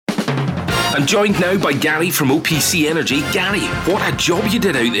I'm joined now by Gary from OPC Energy. Gary, what a job you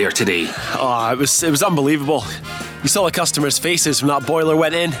did out there today. Oh, it was unbelievable. You saw the customers' faces when that boiler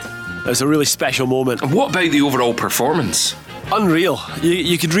went in. It was a really special moment. And what about the overall performance? Unreal.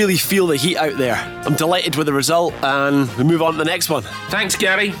 You could really feel the heat out there. I'm delighted with the result, and we move on to the next one. Thanks,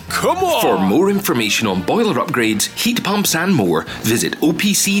 Gary. Come on! For more information on boiler upgrades, heat pumps and more, visit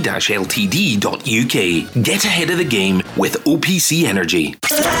opc-ltd.uk. Get ahead of the game with OPC Energy.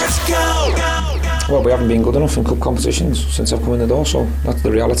 Let's go! Well, we haven't been good enough in cup competitions since I've come in the door, so that's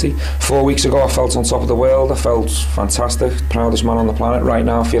the reality. 4 weeks ago I felt on top of the world, I felt fantastic, proudest man on the planet. Right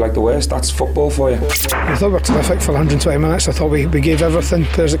now I feel like the worst. That's football for you. I thought we were terrific for 120 minutes. I thought we gave everything.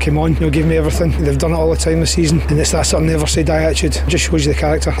 Players that came on, gave me everything. They've done it all the time this season, and it's that sort of never say die attitude. It just shows you the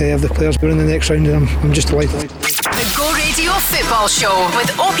character of the players. We're in the next round and I'm just delighted. The Go Radio Football Show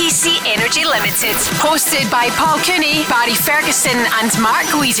with OPC Energy Limited. Hosted by Paul Cooney, Barry Ferguson and Mark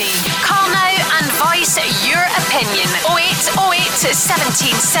Guidi. Call now and voice your opinion. 0808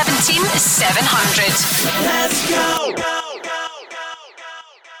 17 17 700. Let's go!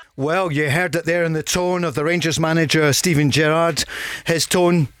 Well, you heard it there in the tone of the Rangers manager, Steven Gerrard. His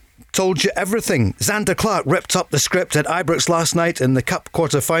tone told you everything. Zander Clark ripped up the script at Ibrox last night in the Cup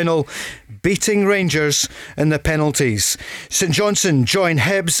quarter-final, beating Rangers in the penalties. St Johnstone join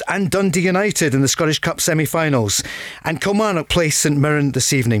Hibs and Dundee United in the Scottish Cup semi-finals. And Kilmarnock play St Mirren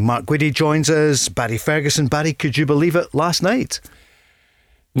this evening. Mark Guidi joins us. Barry Ferguson. Barry, could you believe it last night?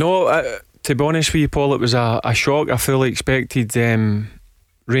 No, to be honest with you, Paul, it was a shock. I fully expected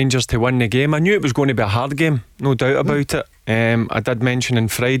Rangers to win the game. I knew it was going to be a hard game, no doubt about it. I did mention on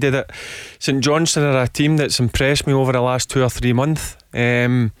Friday that St Johnstone are a team that's impressed me over the last 2 or 3 months.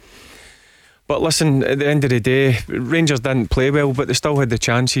 But listen, at the end of the day, Rangers didn't play well, but they still had the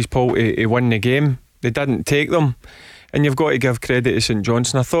chances, Paul, to win the game. They didn't take them, and you've got to give credit to St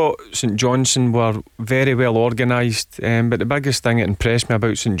Johnstone. I thought St Johnstone were very well organised, but the biggest thing that impressed me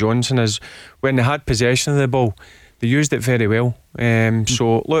about St Johnstone is when they had possession of the ball, they used it very well.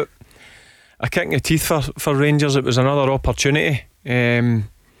 So look, a kick in the teeth for Rangers. It was another opportunity to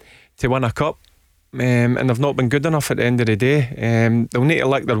win a cup, and they've not been good enough at the end of the day. They'll need to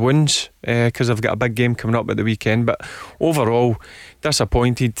lick their wounds because they've got a big game coming up at the weekend. But overall,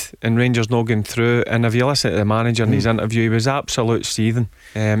 disappointed in Rangers not going through. And if you listen to the manager in his interview, he was absolute seething.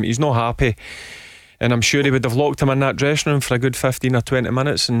 He's not happy, and I'm sure he would have locked him in that dressing room for a good 15 or 20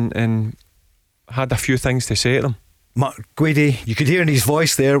 minutes and had a few things to say to them. Mark Guidi, you could hear in his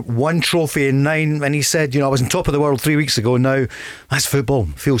voice there, 1 trophy in 9, and he said, I was on top of the world 3 weeks ago. Now that's football.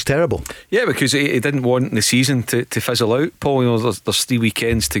 Feels terrible. Yeah, because he didn't want the season to fizzle out, Paul. There's 3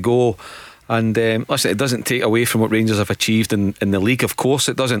 weekends to go, and listen, it doesn't take away from what Rangers have achieved in the league. Of course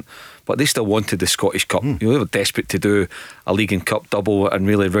it doesn't, but they still wanted the Scottish Cup. They were desperate to do a league and cup double and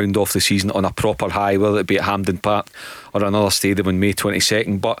really round off the season on a proper high, whether it be at Hampden Park or another stadium on May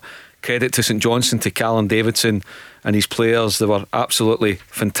 22nd. But credit to St Johnstone, to Callum Davidson and his players. They were absolutely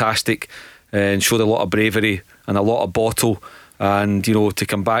fantastic and showed a lot of bravery and a lot of bottle. And to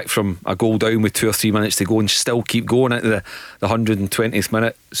come back from a goal down with 2 or 3 minutes to go and still keep going into the 120th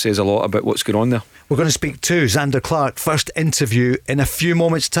minute says a lot about what's going on there. We're going to speak to Zander Clark. First interview in a few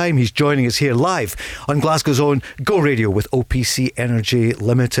moments' time. He's joining us here live on Glasgow's own Go Radio with OPC Energy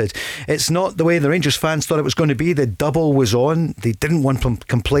Limited. It's not the way the Rangers fans thought it was going to be. The double was on. They didn't want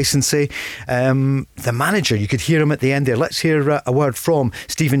complacency. The manager, you could hear him at the end there. Let's hear a word from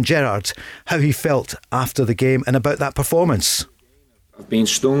Steven Gerrard, how he felt after the game and about that performance. I've been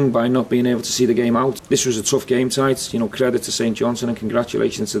stung by not being able to see the game out. This was a tough game tonight. Credit to St Johnstone and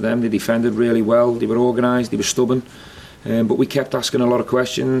congratulations to them. They defended really well. They were organised. They were stubborn. But we kept asking a lot of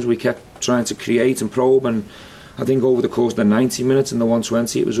questions. We kept trying to create and probe. And I think over the course of the 90 minutes and the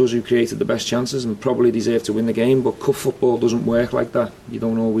 120, it was us who created the best chances and probably deserved to win the game. But cup football doesn't work like that. You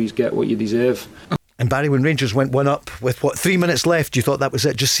don't always get what you deserve. And Barry, when Rangers went 1 up with 3 minutes left, you thought that was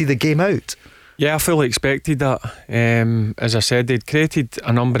it? Just see the game out? Yeah, I fully expected that. As I said, they'd created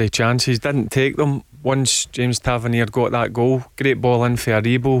a number of chances, didn't take them. Once James Tavernier got that goal, great ball in for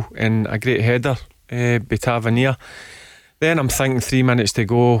Aribo and a great header by Tavernier. Then I'm thinking 3 minutes to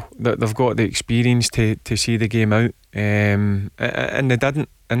go, that they've got the experience to see the game out, and they didn't.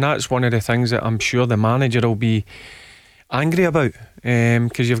 And that's one of the things that I'm sure the manager will be angry about,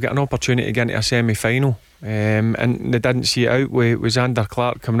 because you've got an opportunity to get into a semi-final, and they didn't see it out with Zander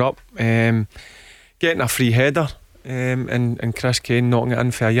Clark coming up, getting a free header, and Chris Kane knocking it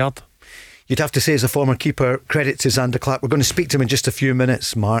in for a yard. You'd have to say, as a former keeper, credit to Zander Clark. We're going to speak to him in just a few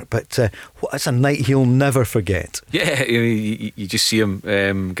minutes, Mark, but that's a night he'll never forget. Yeah, you just see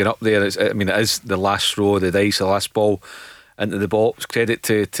him get up there. It is the last throw of the dice, the last ball, into the box. Credit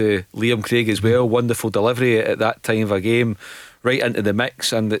to Liam Craig as well. Wonderful delivery at that time of a game, right into the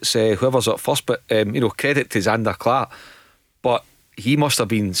mix. And it's whoever's at first. But credit to Xander Clark. But he must have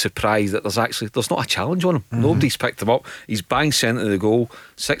been surprised that there's not a challenge on him. Nobody's picked him up. He's bang centre of the goal,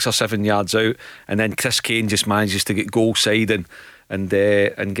 6 or 7 yards out, and then Chris Kane just manages to get goal side and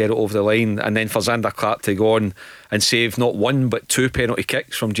get it over the line. And then for Xander Clark to go on and save not one but 2 penalty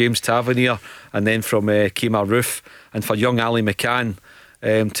kicks from James Tavernier and then from Kemar Roof, and for young Ali McCann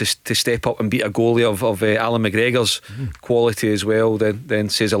to step up and beat a goalie of Alan McGregor's quality as well, then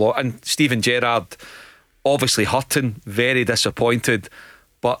says a lot. And Steven Gerrard, obviously hurting, very disappointed,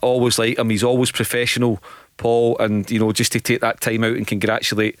 but always like him. He's always professional, Paul, and just to take that time out and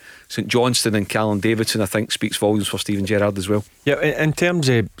congratulate St Johnstone and Callum Davidson, I think speaks volumes for Steven Gerrard as well. Yeah, in terms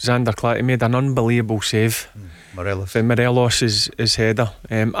of Xander Clark, he made an unbelievable save. Morelos' his header.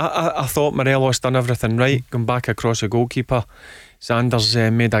 I thought Morelos done everything right, going back across the goalkeeper. Xander's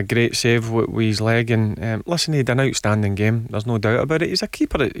made a great save with his leg, and listen, he had an outstanding game, there's no doubt about it. He's a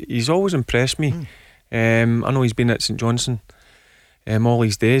keeper, he's always impressed me. I know he's been at St Johnstone all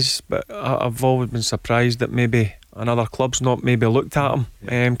his days, but I've always been surprised that maybe another club's not maybe looked at him,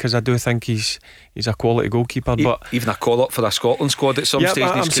 because I do think he's a quality goalkeeper. But even a call up for the Scotland squad at some stage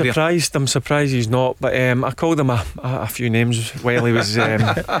in his career. I'm surprised he's not. But I called him a few names while he was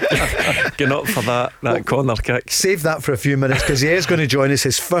getting up for that corner kick. Save that for a few minutes, because he is going to join us.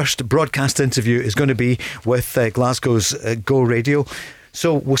 His first broadcast interview is going to be with Glasgow's Go Radio.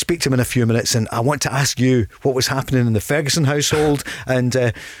 So we'll speak to him in a few minutes, and I want to ask you what was happening in the Ferguson household,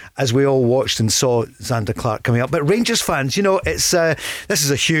 and as we all watched and saw Xander Clark coming up. But Rangers fans, it's this is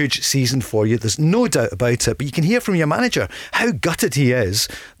a huge season for you, there's no doubt about it, but you can hear from your manager how gutted he is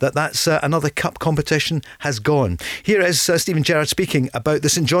that's another cup competition has gone. Here is Steven Gerrard speaking about the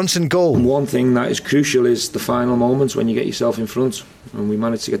St Johnstone goal. One thing that is crucial is the final moments when you get yourself in front, and we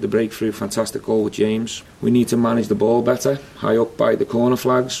managed to get the breakthrough. Fantastic goal with James. We need to manage the ball better, high up by the corner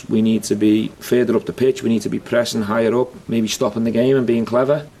flags. We need to be further up the pitch. We need to be pressing higher up, maybe stopping the game and being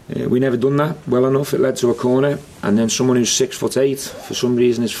clever. We never done that well enough. It led to a corner, and then someone who's 6'8" for some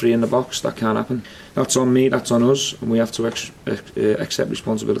reason is free in the box. That can't happen. That's on me, that's on us, and we have to accept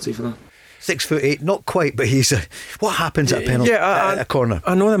responsibility for that. 6'8", not quite, but he's what happens at a penalty, at a corner?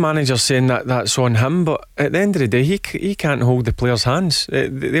 I know the manager's saying that's on him, but at the end of the day, he can't hold the players' hands.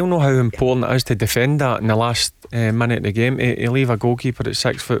 They'll know how important it is to defend that in the last minute of the game. To leave a goalkeeper at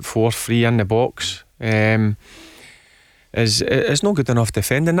 6'4" free in the box is not good enough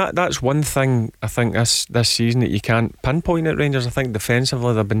defending. That's one thing I think this season that you can't pinpoint at Rangers. I think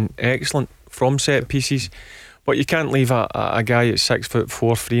defensively they've been excellent from set pieces, but you can't leave a guy at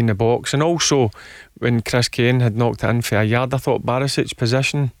 6'4" free in the box. And also when Chris Kane had knocked it in for a yard, I thought Barisic's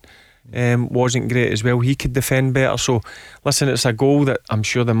position wasn't great as well. He could defend better. So listen, it's a goal that I'm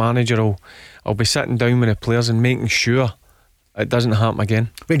sure the manager will be sitting down with the players and making sure it doesn't happen again.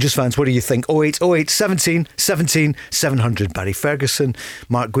 Rangers fans, what do you think? 0808 17 17 700. Barry Ferguson,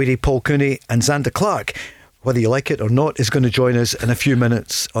 Mark Guidi, Paul Cooney and Xander Clark, whether you like it or not, is going to join us in a few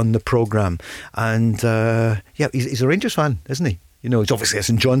minutes on the programme. And he's a Rangers fan, isn't he? He's obviously a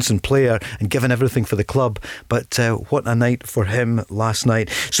St Johnstone player and given everything for the club, but what a night for him last night.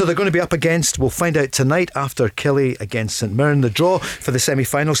 So they're going to be up against, we'll find out tonight after Killie against St Mirren. The draw for the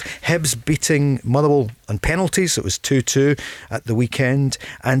semi-finals, Hibs beating Motherwell on penalties. It was 2-2 at the weekend,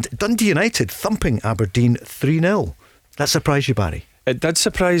 and Dundee United thumping Aberdeen 3-0. That surprised you, Barry? It did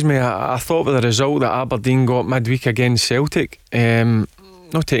surprise me. I thought with the result that Aberdeen got midweek against Celtic,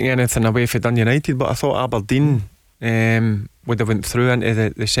 not taking anything away from Dundee United, but I thought Aberdeen would have went through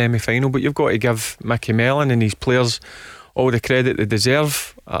into the semi-final. But you've got to give Mickey Mellon and his players all the credit they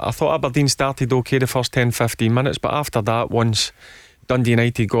deserve. I thought Aberdeen started okay the first 10-15 minutes, but after that, once Dundee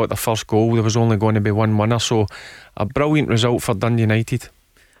United got the first goal, there was only going to be one winner. So a brilliant result for Dundee United.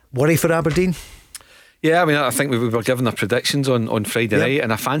 Worry for Aberdeen? Yeah, I mean, I think we were given our predictions on Friday night,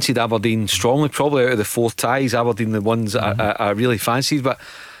 and I fancied Aberdeen strongly. Probably out of the 4 ties, Aberdeen the ones I really fancied. But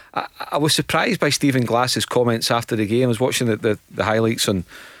I was surprised by Stephen Glass's comments after the game. I was watching the highlights on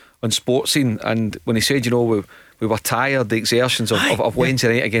Sportscene, and when he said, we were tired, the exertions of Wednesday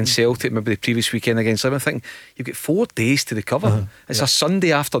night against Celtic, maybe the previous weekend against them, I think you've got 4 days to recover. It's a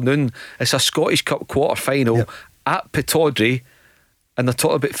Sunday afternoon, it's a Scottish Cup quarter final at Pittodrie, and they're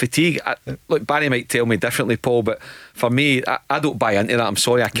talking about fatigue. Look, Barry might tell me differently, Paul, but for me, I don't buy into that. I'm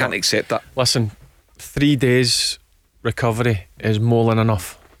sorry, I can't accept that. Listen, 3 days recovery is more than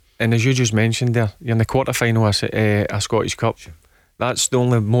enough. And as you just mentioned there, you're in the quarter final of a Scottish Cup. That's the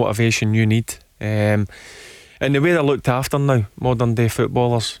only motivation you need. And the way they're looked after now, modern day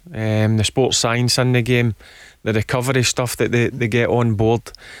footballers, the sports science in the game, the recovery stuff that they get on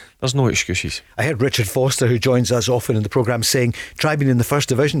board, there's no excuses. I heard Richard Foster, who joins us often in the programme, saying, try being in the first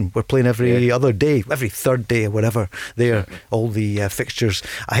division. We're playing every other day, every third day or whatever. There, all the fixtures.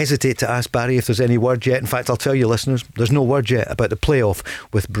 I hesitate to ask Barry if there's any word yet. In fact, I'll tell you, listeners, there's no word yet about the playoff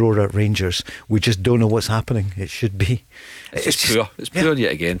with Brora Rangers. We just don't know what's happening. It should be. It's poor. It's poor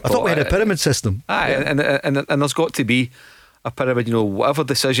yet again. I thought we had a pyramid system. And there's got to be a pyramid. Whatever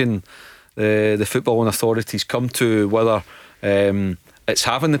decision the footballing authorities come to, whether it's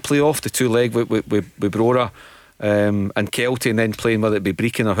having the playoff, the two leg with Brora and Kelty, and then playing whether it be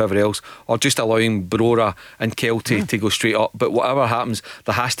Brecon or whoever else, or just allowing Brora and Kelty to go straight up. But whatever happens,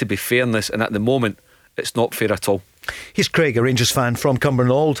 there has to be fairness, and at the moment it's not fair at all. Here's Craig, a Rangers fan from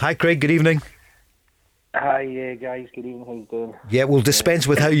Cumbernauld. Hi Craig, good evening. Hi guys, good evening, how you doing? Yeah, we'll dispense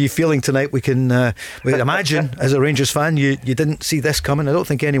with how you're feeling tonight. We can imagine, as a Rangers fan, you didn't see this coming. I don't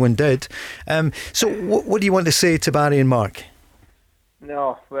think anyone did. So what do you want to say to Barry and Mark?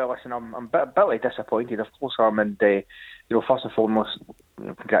 No, well listen, I'm bitterly disappointed, of course I am, and first and foremost,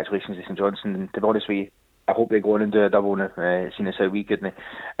 congratulations to St Johnstone, and to be honest with you, I hope they go on and do a double now, seeing as how we couldn't.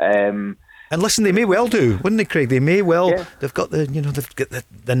 And listen, they may well do, wouldn't they, Craig? They may well. Yeah. They've got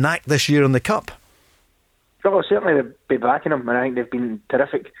the knack this year in the cup. Well, certainly they'll be backing them, and I think they've been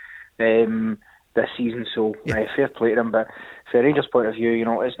terrific this season, so fair play to them. But from a Rangers point of view,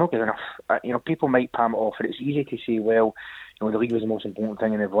 it's not good enough. People might palm it off, and it's easy to say, well, the league was the most important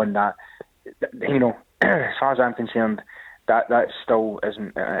thing and they've won that. As far as I'm concerned, that still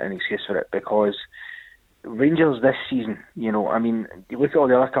isn't an excuse for it, because Rangers this season, you look at all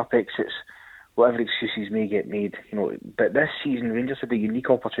the other cup exits, whatever excuses may get made, but this season Rangers had a unique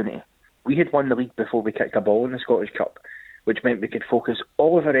opportunity. We had won the league before we kicked a ball in the Scottish Cup, which meant we could focus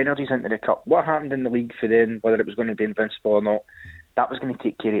all of our energies into the Cup. What happened in the league for then, whether it was going to be invincible or not, that was going to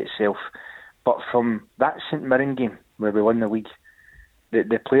take care of itself. But from that St Mirren game, where we won the league,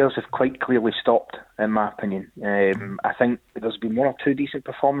 the players have quite clearly stopped, in my opinion. I think there's been one or two decent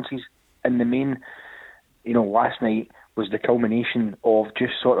performances. In the main, last night was the culmination of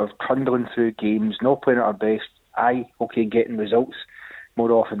just sort of trundling through games, not playing at our best, getting results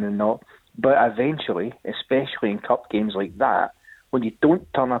more often than not. But eventually, especially in cup games like that, when you don't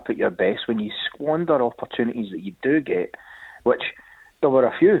turn up at your best, when you squander opportunities that you do get, which there were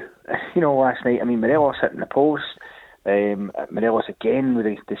a few, last night. Morelos hitting the post, Morelos again with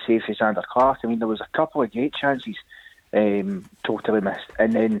the save for Xander Clark. There was a couple of great chances totally missed.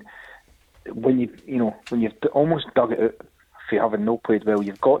 And then when you've almost dug it out for having not played well,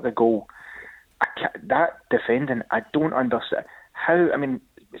 you've got the goal. That defending, I don't understand how.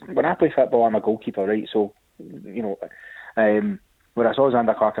 When I play football, I'm a goalkeeper, right? So, when I saw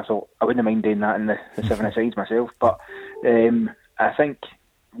Xander Clark, I thought I wouldn't mind doing that in the 7-a-sides myself. But I think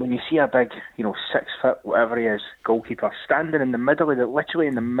when you see a big, 6 foot, whatever he is, goalkeeper standing in the middle of literally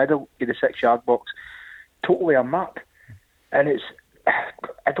in the middle of the 6-yard box, totally unmarked, and it's,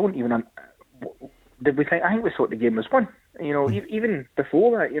 I don't even. Did we think? I think we thought the game was won. Even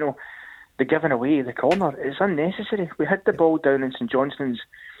before that, the giving away the corner is unnecessary. We had the ball down in St Johnstone's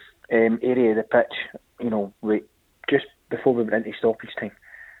area of the pitch, just before we went into stoppage time.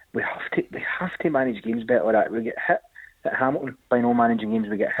 We have to manage games better like that. We get hit at Hamilton by no managing games.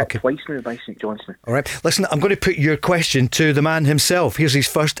 We get hit twice now by St Johnstone. All right, listen, I'm going to put your question to the man himself. Here's his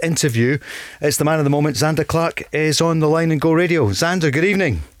first interview. It's the man of the moment. Xander Clark is on the line in Go Radio. Xander, good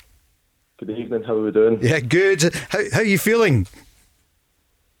evening. Good evening, how are we doing? Yeah, good. How are you feeling?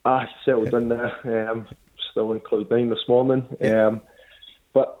 Settled in there. Still in cloud 9 this morning.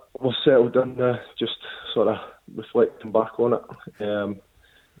 But we're settled in there, just sort of reflecting back on it.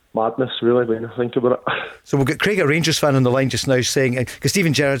 Madness, really, when I think about it. So we've got Craig, a Rangers fan, on the line just now, saying, because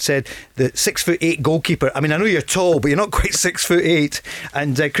Stephen Gerrard said the 6'8" goalkeeper. I know you're tall, but you're not quite 6'8".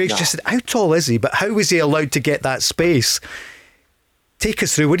 And Craig's just said, how tall is he? But how was he allowed to get that space? Take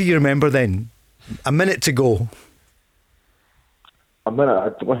us through. What do you remember then? A minute to go. A minute.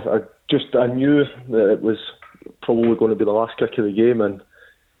 I knew that it was probably going to be the last kick of the game, and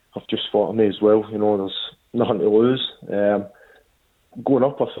I've just thought, I may as well. There's nothing to lose. Going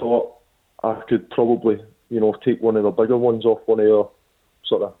up, I thought I could probably, take one of the bigger ones off one of your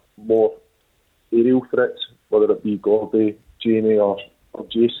sort of more aerial threats, whether it be Gorby, Jamie or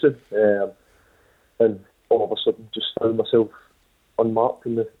Jason. And all of a sudden, just found myself unmarked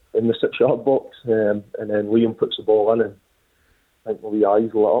in the 6-yard box, and then Liam puts the ball in, and I think my wee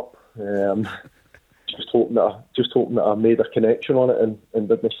eyes lit up. Just hoping that I made a connection on it and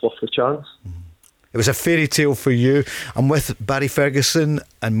didn't fluff the chance. It was a fairy tale for you. I'm with Barry Ferguson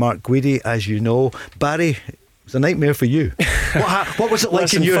and Mark Guidi, as you know. Barry, It's a nightmare for you. What was it like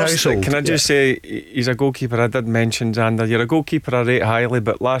Listen, in your first, household? Can I just say, he's a goalkeeper. I did mention, Xander, you're a goalkeeper I rate highly,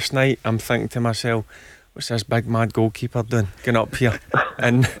 but last night I'm thinking to myself, what's this big mad goalkeeper doing getting up here?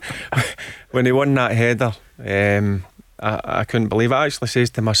 And when he won that header, I couldn't believe it. I actually says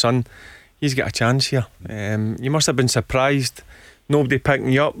to my son, he's got a chance here. You must have been surprised nobody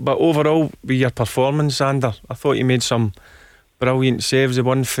picking you up, but overall with your performance, Xander, I thought you made some brilliant saves. The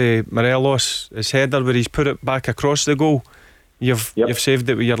one for Morelos, his header where he's put it back across the goal, you've saved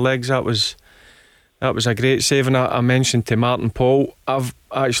it with your legs. That was a great save. And I mentioned to Martin Paul, I've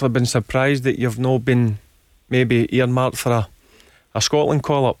actually been surprised that you've not been maybe earmarked for a Scotland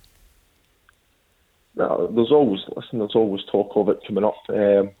call-up. No, there's always talk of it coming up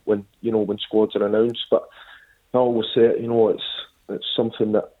when squads are announced, but I always say it's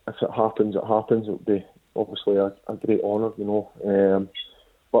something that if it happens, it happens. It would be obviously a great honour,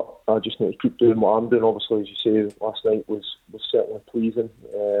 but I just need to keep doing what I'm doing. Obviously, as you say, last night was certainly pleasing,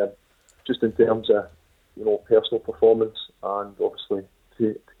 just in terms of personal performance, and obviously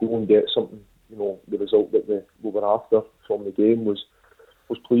to go and get something, the result that we were after from the game was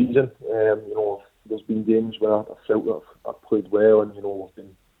pleasing. There's been games where I felt that I've played well, and we've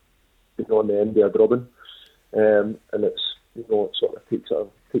been on the end of a drubbing, and it's it sort of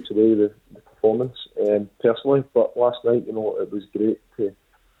takes away the performance personally. But last night, it was great to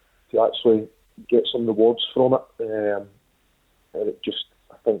actually get some rewards from it, and it just,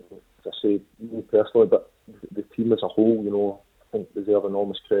 I think, as I say, me personally, but the team as a whole, I think deserve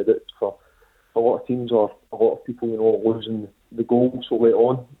enormous credit for a lot of teams or a lot of people, losing the goal so late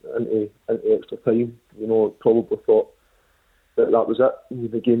on into extra time. Probably thought that was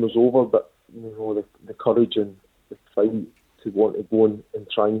it, the game was over, but the courage and the fight to want to go and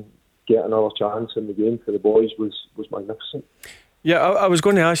try and get another chance in the game for the boys was magnificent. Yeah, I was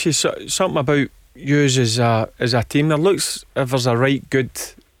going to ask you something about you as a team. There looks if there's a right good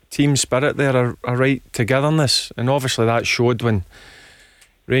team spirit there, a right togetherness, and obviously that showed when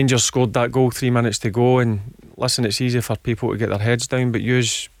Rangers scored that goal 3 minutes to go. And listen, it's easy for people to get their heads down, but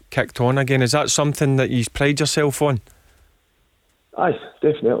you's kicked on again. Is that something that you pride yourself on? Aye,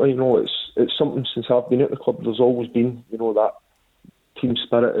 definitely. It's something since I've been at the club. There's always been, that team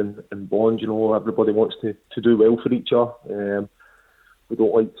spirit and bond. Everybody wants to do well for each other. We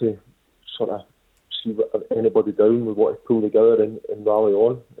don't like to sort of see anybody down. We want to pull together and rally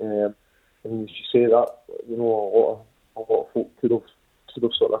on. And as you say that, a lot of folk could have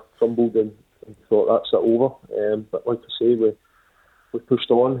sort of crumbled and thought that's it over. But like I say, we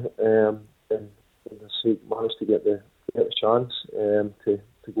pushed on and as I say, managed to get the chance to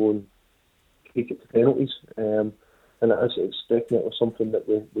go and take it to penalties. And it's definitely something that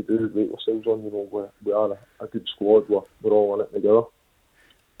we do rate ourselves on. We are a good squad. We're all on it together.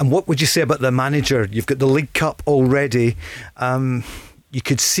 And what would you say about the manager? You've got the League Cup already. You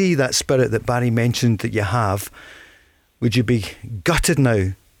could see that spirit that Barry mentioned that you have. Would you be gutted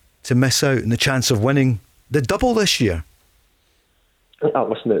now to miss out on the chance of winning the double this year?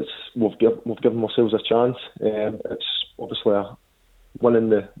 Listen, we've given ourselves a chance. It's obviously winning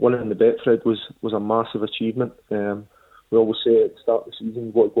the Betfred was a massive achievement. We always say at the start of the season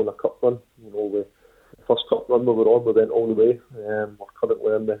we want to go on a cup run. The first cup run we were on, we went all the way. We're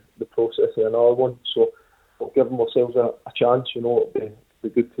currently in the process of another one, so we've given ourselves a chance. It'd be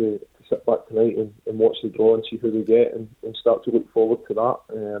good to sit back tonight and watch the draw and see who we get and start to look forward to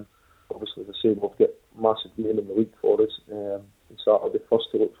that. Obviously, as I say, we'll get a massive game in the league for us on Saturday first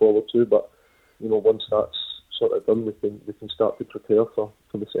to look forward to, but once that's sort of done, we can start to prepare for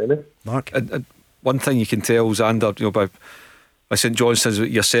the semi. Mark, one thing you can tell, Xander, by St Johnstone's,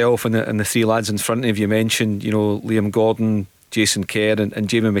 yourself and the three lads in front of you mentioned, Liam Gordon, Jason Kerr and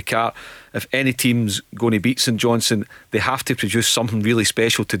Jamie McCart. If any team's going to beat St Johnstone, they have to produce something really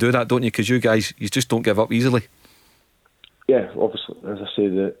special to do that, don't you? Because you guys, you just don't give up easily. Yeah, obviously, as I say,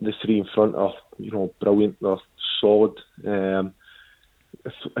 the three in front are brilliant. They're solid.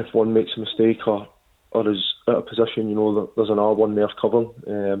 If one makes a mistake or is out of position, there's another one there covering.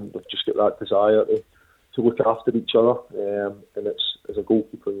 They've just got that desire to look after each other, and it's, as a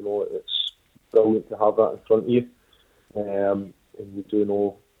goalkeeper, it's brilliant to have that in front of you. And you do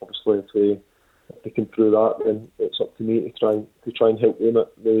know, obviously, if they can prove that, then it's up to me to try and help them.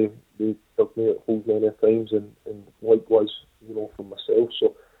 They dug me at holes many times, and likewise, for myself.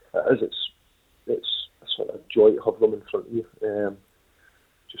 So it's a sort of joy to have them in front of you.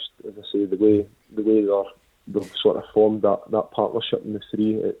 Just as I say, the way they've sort of formed that partnership in the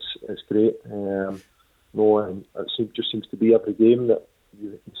three, it's great. And it just seems to be every game that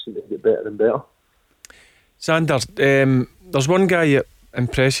you seem to get better and better. Xander, there's one guy that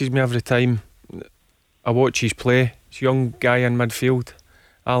impresses me every time. I watch his play. He's a young guy in midfield,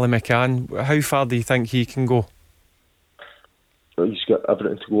 Ali McCann. How far do you think he can go? He's got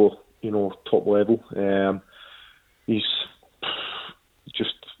everything to go, top level. He's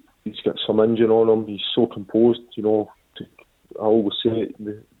got some engine on him. He's so composed. I always say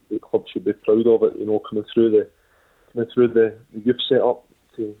the club should be proud of it. Coming through the youth setup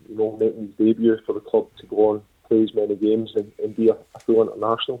to making his debut for the club, to go on, play as many games and be a full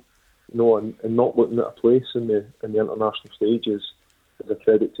international. And not looking at a place in the international stage is a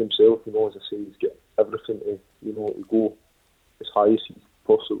credit to himself. As I say, he's got everything to to go as high as he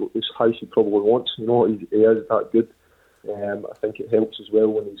probably wants. He is that good. I think it helps as well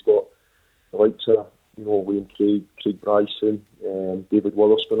when he's got the likes of Wayne Craig Bryson, David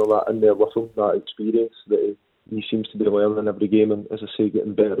Witherspoon, all that in there with him. That experience that he seems to be learning every game, and as I say,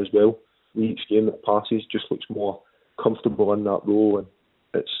 getting better as well. Each game that passes just looks more comfortable in that role, and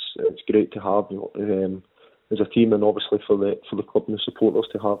it's great to have as a team, and obviously for the club and the supporters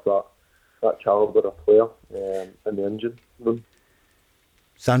to have that calibre of player in the engine room.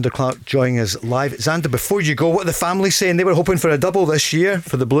 Xander Clark joining us live. Xander, before you go, what are the family saying? They were hoping for a double this year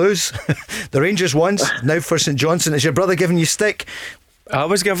for the Blues. The Rangers once, now for St Johnstone. Is your brother giving you stick? I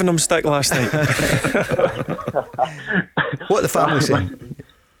was giving him stick last night. What are the family saying?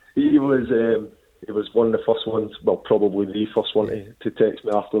 He was one of the first ones, well, probably the first one to text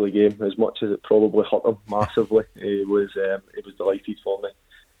me after the game. As much as it probably hurt him massively, he was delighted for me.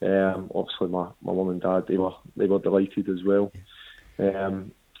 Obviously, my mum and dad, they were delighted as well.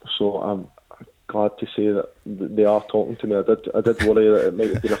 So I'm glad to say that they are talking to me. I did worry that it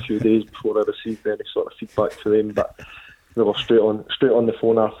might have been a few days before I received any sort of feedback from them, but they were straight on the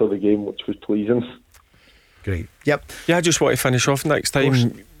phone after the game, which was pleasing. Great. Yep. Yeah, I just want to finish off. Next time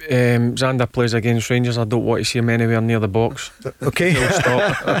Xander plays against Rangers, I don't want to see him anywhere near the box. Okay.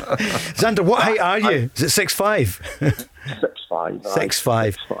 Stop. Xander, what height are you? Is it 6'5"? 6'5".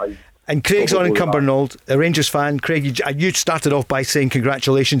 6'5". And Craig's on in Cumbernauld, a Rangers fan. Craig, you started off by saying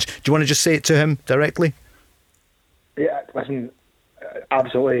congratulations. Do you want to just say it to him directly? Yeah, listen,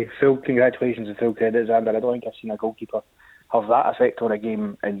 absolutely. Full congratulations and full credit, Xander. I don't think I've seen a goalkeeper have that effect on a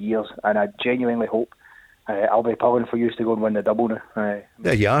game in years, and I genuinely hope I'll be pulling for you to go and win the double now.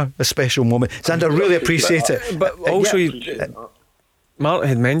 There you are, a special moment. Xander, really appreciate it. But also, Mark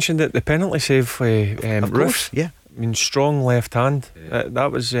had mentioned it, the penalty save for Roof. Yeah. I mean, strong left hand.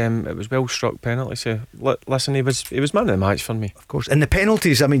 That was it was well struck penalty. So listen, he was man of the match for me. Of course. And the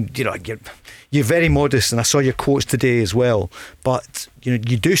penalties, I mean, you're very modest, and I saw your quotes today as well. But you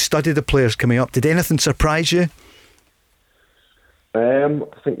do study the players coming up. Did anything surprise you? I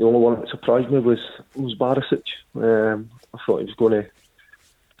think the only one that surprised me was Barisic. I thought he was going to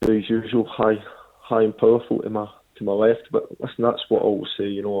do his usual high and powerful to my left. But listen, that's what I always say.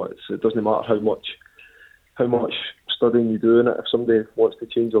 It doesn't matter how much studying you do in it. If somebody wants to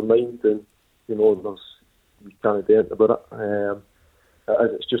change their mind, then you can't do anything about it.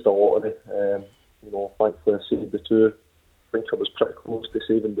 It's just a lottery. Thankfully I saved the two. I think I was pretty close to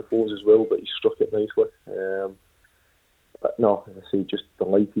saving the fours as well, but he struck it nicely. But no, as I say, just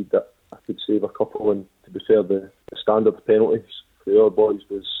delighted that I could save a couple. And to be fair, the standard penalties for the other boys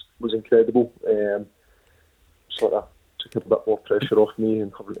was incredible. Sort of took a bit more pressure off me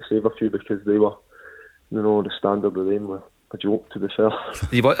and having to save a few, because they were, the standard of them were a joke, to be fair.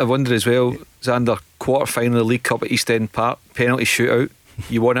 I wonder as well, Xander, quarter final of the League Cup at East End Park, penalty shootout,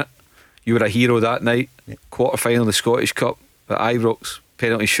 you won it, you were a hero that night. Quarter final of the Scottish Cup at Ibrox,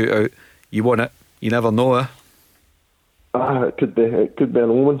 penalty shootout, you won it. You never know, eh? It could be an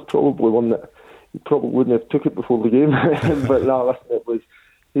omen, probably one that you probably wouldn't have took it before the game. But no, listen, it was.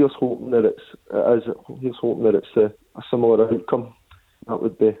 Here's hoping that it's a similar outcome. That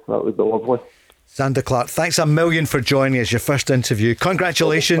would be lovely. Xander Clark, thanks a million for joining us. Your first interview.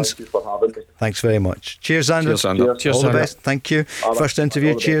 Congratulations. Thank you for having me. Thanks very much. Cheers, Xander. Cheers, Xander. Cheers, all the best. Thank you. First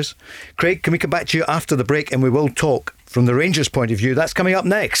interview. Cheers. Craig, can we come back to you after the break, and we will talk from the Rangers' point of view. That's coming up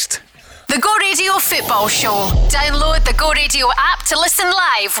next. The Go Radio Football Show. Download the Go Radio app to listen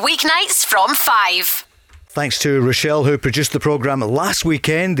live weeknights from 5. Thanks to Rochelle, who produced the programme last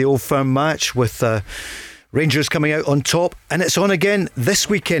weekend, the Old Firm match with Rangers coming out on top, and it's on again this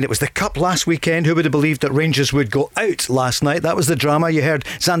weekend. It was the Cup last weekend. Who would have believed that Rangers would go out last night? That was the drama. You heard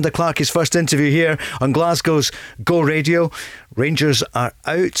Xander Clark, his first interview here on Glasgow's Go Radio. Rangers are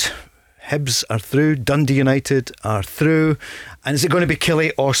out, Hibs are through, Dundee United are through, and is it going to be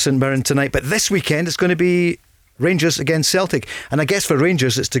Killie or St Mirren tonight? But this weekend it's going to be Rangers against Celtic, and I guess for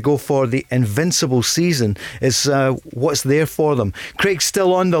Rangers it's to go for the invincible season is what's there for them. Craig's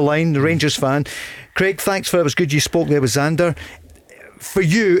still on the line, the Rangers fan. Craig, thanks for it. It was good you spoke there with Xander. For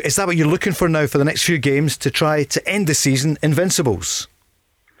you, is that what you're looking for now for the next few games to try to end the season invincibles?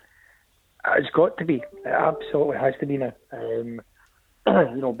 It's got to be. It absolutely has to be now.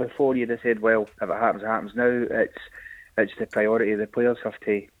 Before you'd have said, well, if it happens, it happens. Now it's the priority. The players have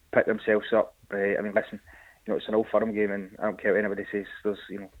to pick themselves up. Listen, it's an Old Firm game, and I don't care what anybody says. There's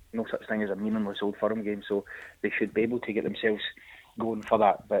no such thing as a meaningless Old Firm game, so they should be able to get themselves going for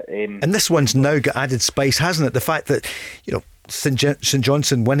that. But and this one's now got added spice, hasn't it? The fact that St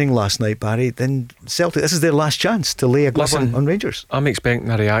Johnstone winning last night, Barry, then Celtic, this is their last chance to lay a glove on Rangers. I'm expecting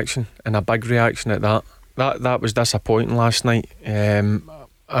a reaction, and a big reaction at that. That was disappointing last night. An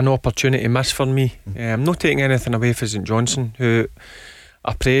opportunity missed for me. I'm not taking anything away from St Johnstone, who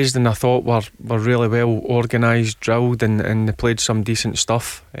I praised and I thought were really well organised, drilled, and they played some decent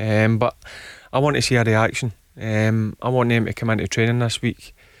stuff. But I want to see a reaction. I want them to come into training this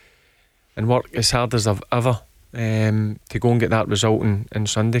week and work as hard as they've ever to go and get that result on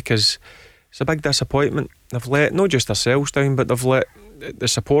Sunday, because it's a big disappointment. They've let not just themselves down, but they've let the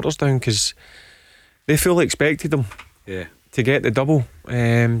supporters down, because they fully expected them to get the double.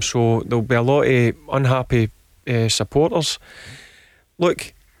 So there'll be a lot of unhappy supporters.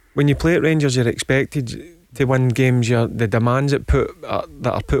 Look, when you play at Rangers, you're expected to win games. The demands that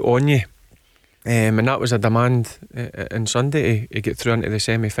are put on you, and that was a demand on Sunday to get through into the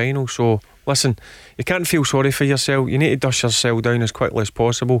semi-final. So listen, you can't feel sorry for yourself. You need to dust yourself down as quickly as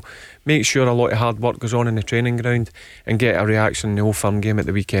possible. Make sure a lot of hard work goes on in the training ground, and get a reaction in the Old Firm game at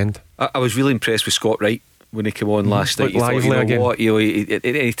the weekend. I was really impressed with Scott Wright when he came on last night. You lively thought, again. What, at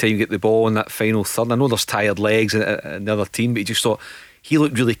any time you get the ball in that final third, I know there's tired legs in the other team, but you just thought he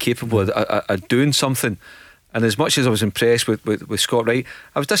looked really capable of doing something. And as much as I was impressed with Scott Wright,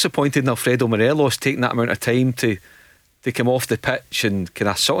 I was disappointed in Alfredo Morelos taking that amount of time to come off the pitch and kind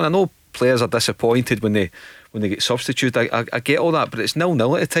of something. I know players are disappointed when they get substituted. I get all that, but it's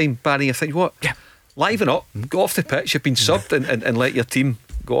 0-0 at a time, Barry. I think, liven up, go off the pitch. You've been subbed and let your team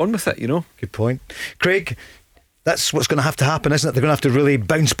go on with it. Good point, Craig. That's what's going to have to happen, isn't it? They're going to have to really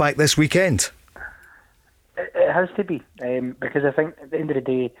bounce back this weekend. It has to be, because I think at the end of the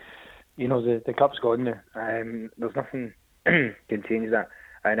day, the cup's gone now. There's nothing can change that.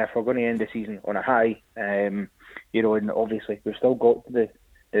 And if we're going to end the season on a high, and obviously we've still got the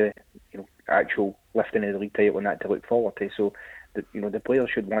actual lifting of the league title and that to look forward to. So the players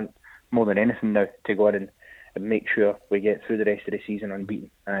should want more than anything now to go in and make sure we get through the rest of the season unbeaten,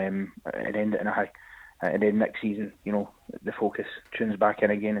 and end it in a high. And then next season, the focus tunes back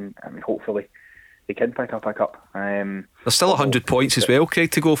in again, and hopefully they can pick up a cup. There's still 100 points as well,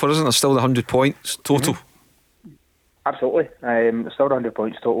 Craig, to go for, isn't there? Still the 100 points total. Absolutely. There's still 100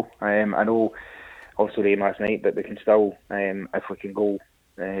 points total. I know obviously the game last night, but we can still, if we can go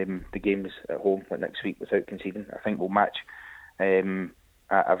the games at home like next week without conceding, I think we'll match a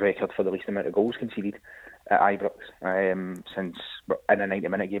record for the least amount of goals conceded at Ibrox since in a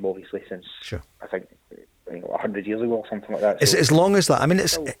 90-minute game, obviously, since I think 100 years ago or something like that. So as long as that, I mean,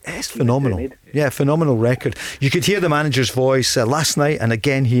 it's phenomenal. Yeah, phenomenal record. You could hear the manager's voice last night and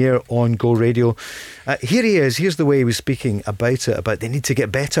again here on Go Radio. Here he is. Here's the way he was speaking about it, about they need to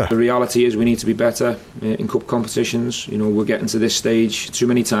get better. The reality is we need to be better in cup competitions. We're getting to this stage too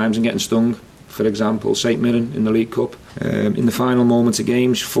many times and getting stung. For example, St Mirren in the League Cup. In the final moments of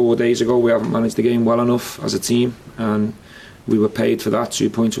games 4 days ago, we haven't managed the game well enough as a team, and we were paid for that. 2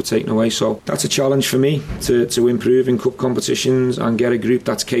 points were taken away. So that's a challenge for me to improve in cup competitions and get a group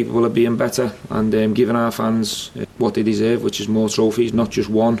that's capable of being better and giving our fans what they deserve, which is more trophies, not just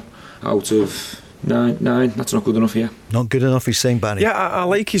one out of nine. That's not good enough here. Not good enough, he's saying, Barry. Yeah, I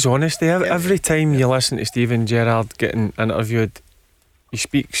like his honesty. Every time you listen to Steven Gerrard getting interviewed, he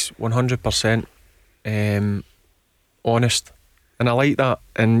speaks 100% honest, and I like that,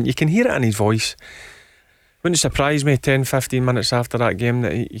 and you can hear it in his voice. Wouldn't surprise me 10-15 minutes after that game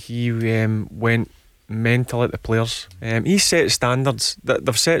that he went mental at the players. He set standards.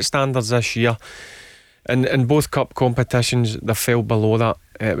 They've set standards this year, and in both cup competitions they fell below that.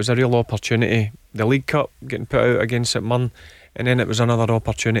 It was a real opportunity. The League Cup getting put out against St Mirren, and then it was another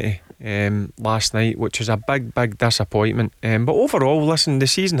opportunity last night, which is a big disappointment. But overall, listen, the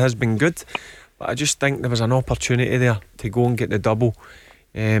season has been good, but I just think there was an opportunity there to go and get the double.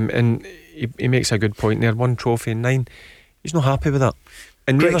 And he makes a good point there. 1 trophy in 9. He's not happy with that,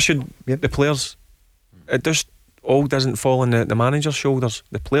 and neither should the players. It just all doesn't fall on the manager's shoulders.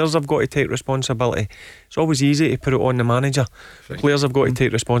 The players have got to take responsibility. It's always easy to put it on the manager. The players have got to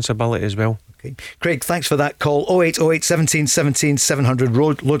take responsibility as well. Okay. Craig, thanks for that call. 0808 17 17 700.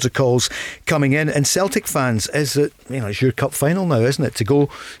 Loads of calls coming in. And Celtic fans, it's your cup final now, isn't it? To go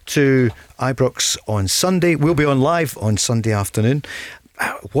to Ibrox on Sunday. We'll be on live on Sunday afternoon.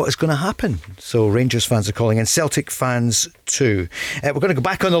 What is going to happen? So Rangers fans are calling in, Celtic fans too. We're going to go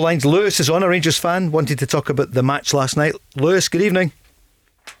back on the lines. Lewis is on, a Rangers fan, wanted to talk about the match last night. Lewis, good evening.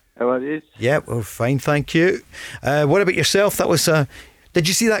 How are you? Yeah, well, fine, thank you. What about yourself? That was. Did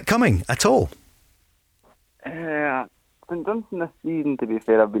you see that coming at all? St Johnstone this season, to be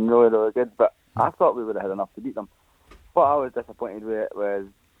fair, have been really, really good, but I thought we would have had enough to beat them. What I was disappointed with was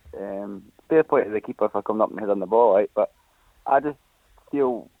fair play to the keeper for coming up and hitting the ball, right? But I just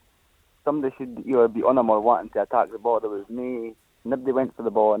feel somebody should either be on him or wanting to attack the ball. There was nobody went for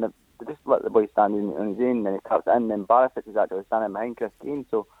the ball, and they just let the boy stand on his own, and he taps it in. Then Barisic is actually standing behind Chris Kane,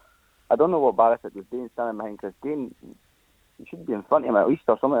 so I don't know what Barisic was doing standing behind Chris Kane. He should be in front of him at least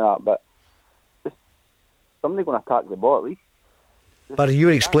or something like that, but just somebody going to attack the ball at least. But are you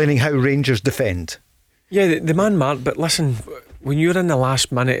explaining how Rangers defend? Yeah, the man marked, but listen, when you're in the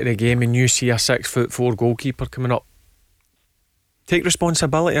last minute of the game and you see a 6'4" goalkeeper coming up, take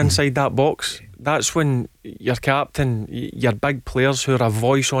responsibility inside that box. That's when your captain, your big players who are a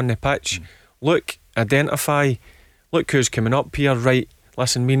voice on the pitch, look, identify, look who's coming up here, right,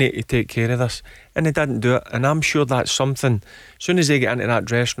 listen, we need to take care of this. And they didn't do it, and I'm sure that's something, as soon as they get into that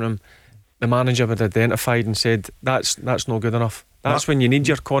dressing room, the manager would have identified and said, that's not good enough. That's when you need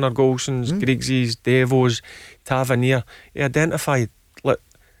your Connor Golsons, Griggsies, Devos, Tavernier. He identified, look,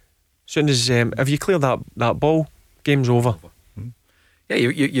 as soon as if you clear that ball, game's over. Yeah,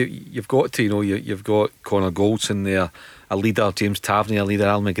 you've got to, you've got Connor Goldson there, a leader, James Tavernier, a leader,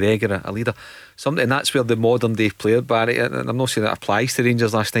 Al McGregor, a leader, something, and that's where the modern day player, Barry, and I'm not saying that applies to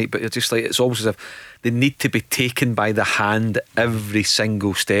Rangers last night, but it's just like, it's almost as if they need to be taken by the hand every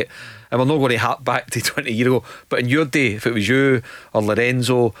single step. And we're not going to hark back to 20 years ago, but in your day, if it was you or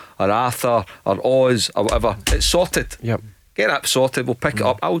Lorenzo or Arthur or Oz or whatever, it's sorted. Yep. Get that sorted, we'll pick it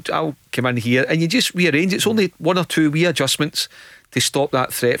up, I'll come in here, and you just rearrange. It's only one or two wee adjustments to stop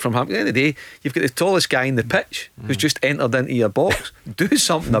that threat from happening. At the end of the day, you've got the tallest guy in the pitch who's just entered into your box. Do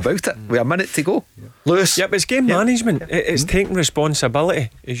something about it with a minute to go. Lewis? Yep, it's game management. It's taking responsibility.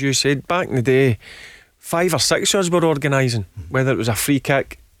 As you said, back in the day, 5 or 6 of us were organising, whether it was a free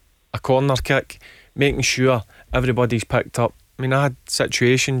kick, a corner kick, making sure everybody's picked up. I mean, I had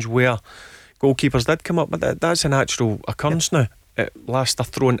situations where goalkeepers did come up, but that's a natural occurrence now. At last, they're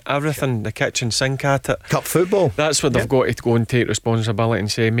throwing everything, the kitchen sink at it. Cup football. That's where they've got to go and take responsibility and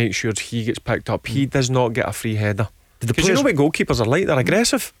say, make sure he gets picked up. He does not get a free header. Because you know what goalkeepers are like? They're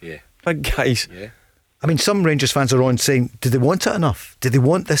aggressive. Yeah. Big guys. Yeah. I mean, some Rangers fans are on saying, do they want it enough? Do they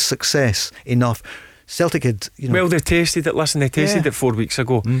want this success enough? Celtic had, Well, they tasted it. Listen, they tasted it 4 weeks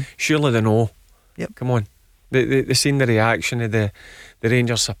ago. Surely they know. Yep. Come on. They seen the reaction of the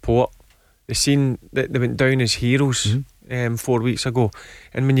Rangers support. They seen that they went down as heroes 4 weeks ago.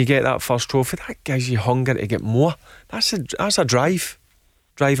 And when you get that first trophy, that gives you hunger to get more. That's a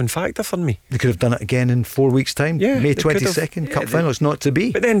driving factor for me. They could have done it again in 4 weeks' time. May 22nd, cup final. It's not to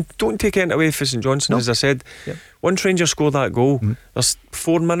be. But then don't take it away for St Johnstone. As I said, once Rangers scored that goal, there's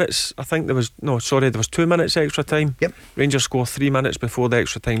 4 minutes. I think there was 2 minutes extra time. Rangers score 3 minutes before the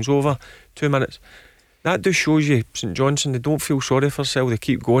extra time's over. 2 minutes. That just shows you St Johnstone, they don't feel sorry for themselves, they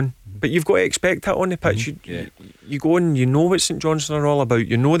keep going. But you've got to expect that on the pitch. You go and you know what St Johnstone are all about.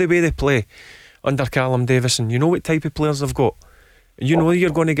 You know the way they play under Callum Davison. You know what type of players they've got. You know you're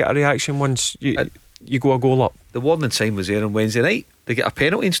going to get a reaction once you go a goal up. The warning sign was there on Wednesday night. They get a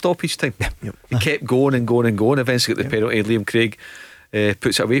penalty in stoppage time. They kept going and going and going. Eventually got the penalty. Liam Craig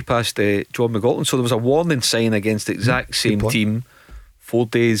puts it away past John McLaughlin. So there was a warning sign against the exact same team 4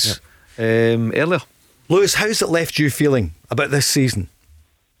 days earlier. Lewis, how's it left you feeling about this season?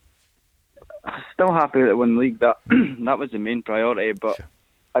 Still happy that won the league. That was the main priority, but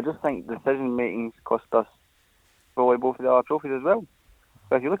I just think decision making's cost us probably both of the other trophies as well.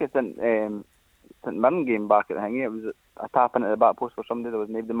 So if you look at St Mirren game back at the Hingy, it was a tap into the back post for somebody that was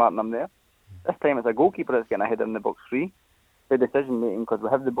nobody marking them there. This time it's a goalkeeper that's getting a header in the box free. The decision making, because we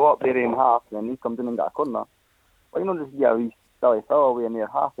have the ball up there in half, and then he comes in and got a corner. Well, just get a wee silly foul away in their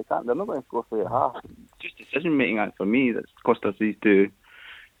half. They're not going to score for their half. Just decision making for me that's cost us these 2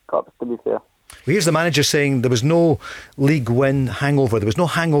 cups, to be fair. Well, here's the manager saying there was no league win hangover. There was no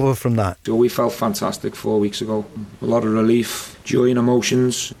hangover from that. So we felt fantastic 4 weeks ago. A lot of relief, joy and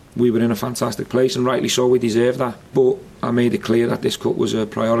emotions. We were in a fantastic place, and rightly so, we deserve that. But I made it clear that this cup was a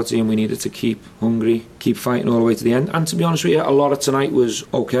priority and we needed to keep hungry, keep fighting all the way to the end. And to be honest with you, a lot of tonight was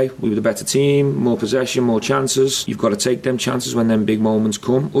okay. We were the better team, more possession, more chances. You've got to take them chances when them big moments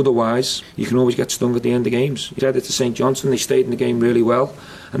come. Otherwise, you can always get stung at the end of games. Credit to St Johnstone, they stayed in the game really well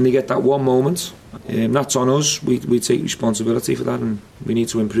and they get that one moment. That's on us. We take responsibility for that and we need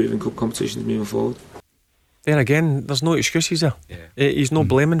to improve in cup competitions moving forward. Then again, there's no excuses there. He's no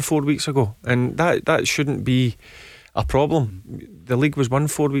blaming 4 weeks ago, and that shouldn't be a problem. The league was won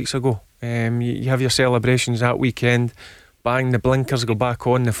 4 weeks ago. You have your celebrations that weekend, bang, the blinkers go back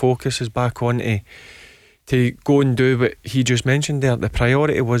on, the focus is back on to go and do what he just mentioned there. The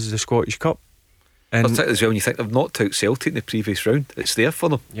priority was the Scottish Cup. And as well, when you think they've knocked out Celtic in the previous round, it's there for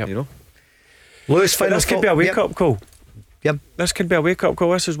them. You know, Lewis, this could be a wake-up call. Yep. This could be a wake-up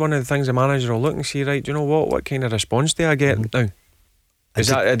call. This is one of the things the manager will look and see, right, do you know what kind of response do I get now?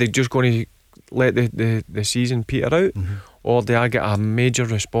 Are they just going to let the season peter out, or do I get a major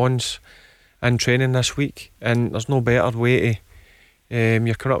response in training this week? And there's no better way to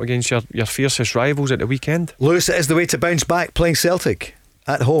you're coming up against your fiercest rivals at the weekend. Lewis, it is the way to bounce back, playing Celtic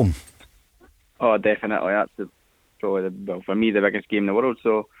at home. Oh, definitely. That's probably for me the biggest game in the world.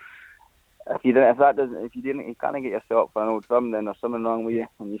 So if you can't get yourself up for an Old Firm, then there's something wrong with you,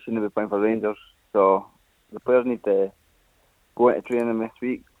 and you shouldn't be playing for Rangers. So the players need to go into training this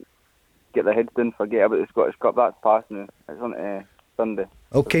week, get their heads down, forget about the Scottish Cup. That's past now. It's on Sunday.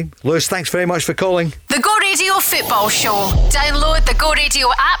 Okay, Lewis, thanks very much for calling. The Go Radio Football Show. Download the Go Radio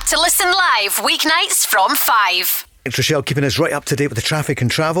app to listen live weeknights from 5. Thanks, Rochelle, keeping us right up to date with the traffic and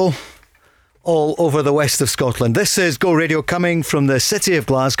travel all over the west of Scotland. This is Go Radio coming from the city of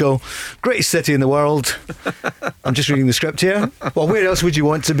Glasgow, greatest city in the world. I'm just reading the script here. Well, where else would you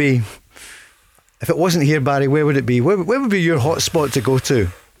want to be? If it wasn't here, Barry, where would it be? Where would be your hot spot to go to?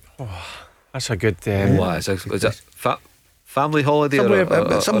 Oh, that's a good... is it family holiday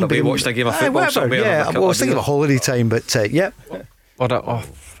somewhere, or be watching a game of football somewhere? Yeah, I was thinking of holiday time, but yeah.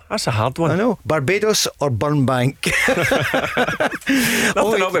 That's a hard one. I know. Barbados or Burnbank?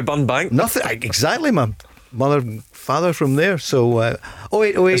 Nothing up with Burnbank. Nothing. Exactly. My mother, father from there. So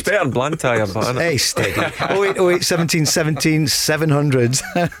 0808. It's better than Blantyre, but hey, steady. 0808 17 17 700.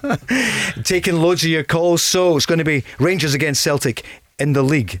 Taking loads of your calls. So it's going to be Rangers against Celtic in the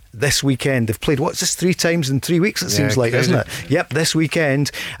league this weekend. They've played, what's this, 3 times in 3 weeks, it seems like, crazy. isn't it? Yep, this weekend.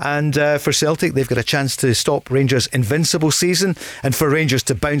 And for Celtic, they've got a chance to stop Rangers' invincible season, and for Rangers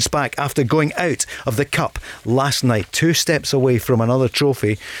to bounce back after going out of the Cup last night, 2 steps away from another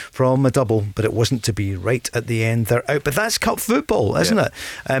trophy from a double, but it wasn't to be. Right at the end, they're out. But that's Cup football, isn't it?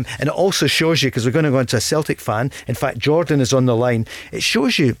 And it also shows you, because we're going to go into a Celtic fan, in fact Jordan is on the line, it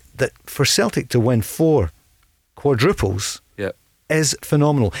shows you that for Celtic to win 4 quadruples is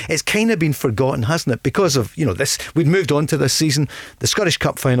phenomenal. It's kind of been forgotten, hasn't it? Because of, this, we'd moved on to this season. The Scottish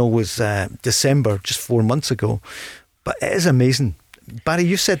Cup final was December, just 4 months ago. But it is amazing. Barry,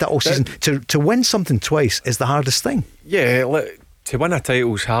 you said that all season. To win something twice is the hardest thing. Yeah, to win a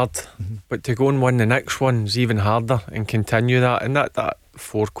title's hard, but to go and win the next one's even harder, and continue that. And that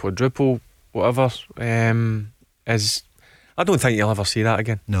 4 quadruple, whatever, is... I don't think you'll ever see that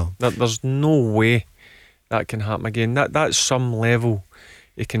again. No. There's no way that can happen again. That's some level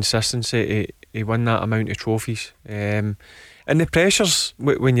of consistency to win that amount of trophies. And the pressures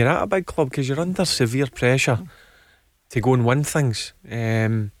when you're at a big club, because you're under severe pressure to go and win things,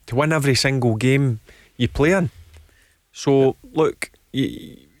 to win every single game you play in. So look,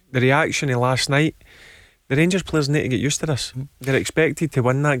 the reaction of last night, the Rangers players need to get used to this. They're expected to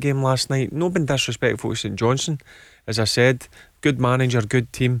win that game last night. No been disrespectful to St Johnstone, as I said, good manager,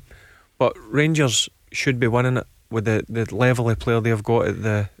 good team, but Rangers should be winning it with the level of player they've got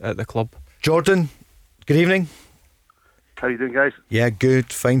at the club. Jordan, good evening. How you doing, guys? Yeah,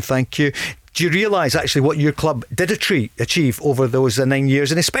 good, fine, thank you. Do you realise actually what your club did achieve over those 9 years,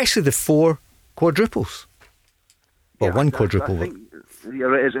 and especially the 4 quadruples? Well, 1 quadruple. I think,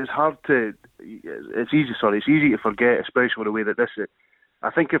 it's hard to. It's easy to forget, especially the way that this is.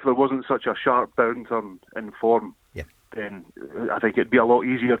 I think if there wasn't such a sharp downturn in form, then I think it'd be a lot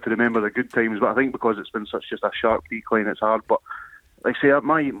easier to remember the good times. But I think because it's been such just a sharp decline, it's hard. But like I say,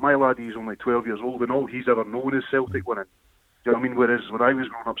 my lad, he's only 12 years old, and all he's ever known is Celtic winning. Do you know what I mean? Whereas when I was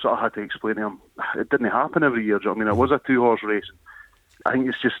growing up, sort of had to explain to him, it didn't happen every year. Do you know what I mean? It was a 2-horse race. I think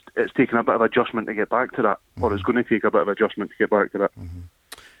it's taken a bit of adjustment to get back to that, or it's going to take a bit of adjustment to get back to that.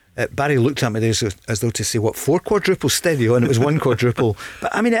 Barry looked at me there as though to say, what, 4 quadruples steady on? It was 1 quadruple.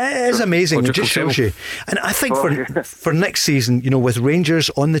 But I mean, it is amazing. It just shows you. And I think for next season, with Rangers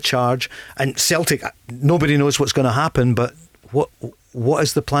on the charge and Celtic, nobody knows what's going to happen, but what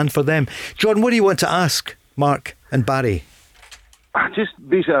is the plan for them? Jordan, what do you want to ask Mark? And Barry? Just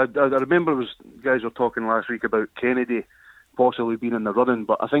basically, I remember guys were talking last week about Kennedy possibly being in the running,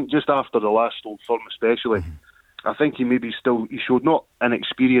 but I think just after the last Old Firm especially, I think he showed not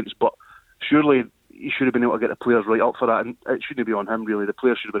inexperience, but surely he should have been able to get the players right up for that, and it shouldn't be on him really. The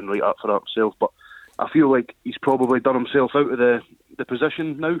players should have been right up for that himself, but I feel like he's probably done himself out of the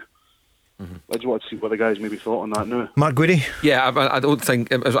position now. I just want to see what the guys maybe thought on that now. Mark Guidi? Yeah,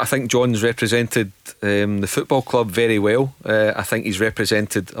 I think John's represented the football club very well. I think he's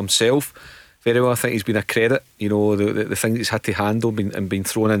represented himself very well. I think he's been a credit, the things he's had to handle and been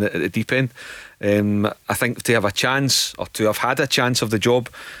thrown in at the deep end. I think to have a chance, or to have had a chance of the job,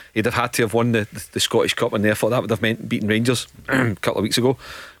 he'd have had to have won the Scottish Cup, and therefore that would have meant beating Rangers a couple of weeks ago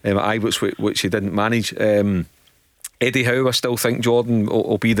at Ibrox, which he didn't manage. Eddie Howe, I still think Jordan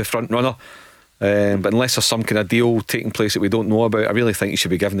will be the front runner, but unless there's some kind of deal taking place that we don't know about, I really think you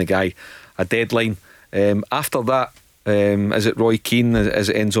should be giving the guy a deadline. After that, is it Roy Keane? Is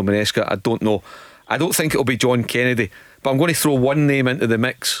it Enzo Maresca? I don't know. I don't think it'll be John Kennedy, but I'm going to throw one name into the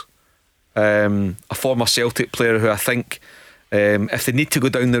mix, a former Celtic player who I think, if they need to go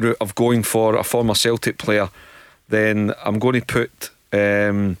down the route of going for a former Celtic player, then I'm going to put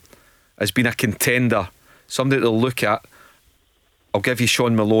as being a contender, somebody to look at. I'll give you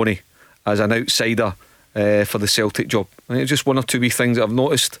Sean Maloney as an outsider for the Celtic job. I think it's just one or two wee things that I've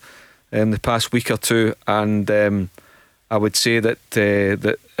noticed the past week or two, and I would say that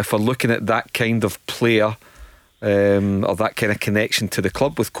if we're looking at that kind of player, or that kind of connection to the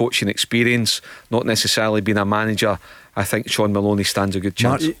club with coaching experience, not necessarily being a manager, I think Sean Maloney stands a good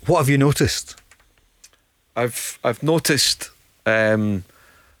chance. Mark, what have you noticed? I've noticed I'm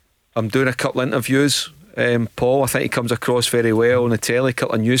doing a couple of interviews. Paul, I think he comes across very well on the telly, a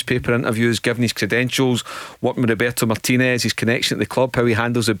couple of newspaper interviews, giving his credentials, working with Roberto Martinez, his connection to the club, how he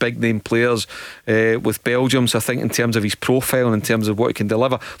handles the big name players with Belgium. So I think in terms of his profile and in terms of what he can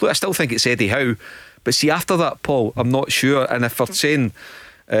deliver, look, I still think it's Eddie Howe, but see, after that, Paul, I'm not sure. And if we're saying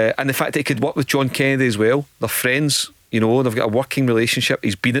and the fact that he could work with John Kennedy as well, they're friends, they've got a working relationship,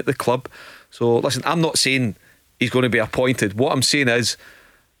 he's been at the club. So listen, I'm not saying he's going to be appointed. What I'm saying is,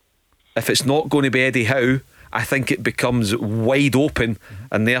 if it's not going to be Eddie Howe, I think it becomes wide open,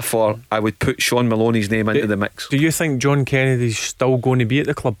 and therefore I would put Sean Maloney's name into the mix. Do you think John Kennedy's still going to be at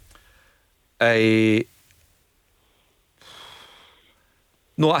the club?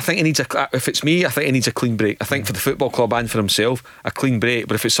 No, I think he needs if it's me, I think he needs a clean break. I think for the football club and for himself, a clean break.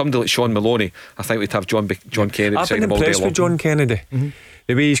 But if it's somebody like Sean Maloney, I think we'd have John Kennedy. I've been impressed with John Kennedy. Mm-hmm.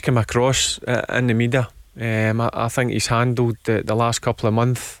 The way he's come across in the media. I think he's handled the last couple of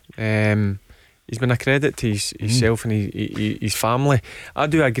months. He's been a credit to himself and his family. I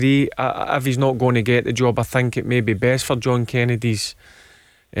do agree, if he's not going to get the job, I think it may be best for John Kennedy's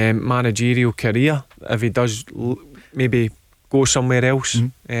managerial career if he does maybe go somewhere else,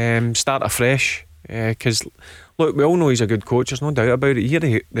 start afresh, because look, we all know he's a good coach, there's no doubt about it. You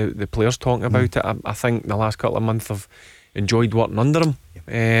hear the players talking about it. I think the last couple of months I've enjoyed working under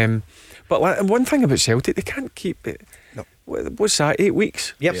him. But one thing about Celtic, they can't keep it. No. What's that, 8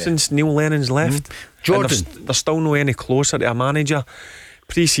 weeks since Neil Lennon's left? Jordan, they're still no any closer to a manager.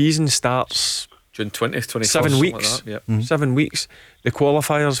 Pre-season starts June 20th, 21st, 7 weeks. Like that. Yep. 7 weeks. The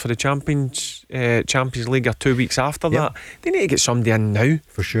qualifiers for the Champions League are 2 weeks after that. They need to get somebody in now.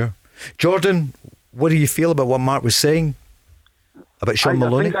 For sure. Jordan, what do you feel about what Mark was saying about Sean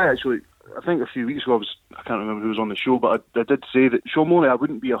Maloney? I think a few weeks ago, I can't remember who was on the show, but I did say that Sean Maloney, I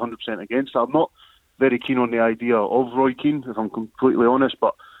wouldn't be 100% against it. I'm not very keen on the idea of Roy Keane, if I'm completely honest,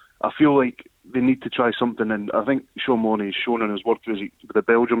 but I feel like they need to try something, and I think Sean Maloney has shown in his work with the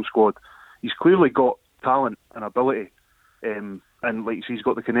Belgium squad, he's clearly got talent and ability, and like he's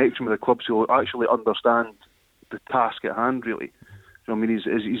got the connection with the club, so he'll actually understand the task at hand, really. So, I mean,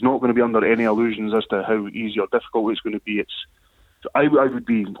 he's not going to be under any illusions as to how easy or difficult it's going to be. So I would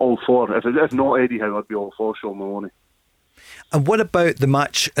be all for, if not Eddie Howe, I'd be all for Sean Maloney. And what about the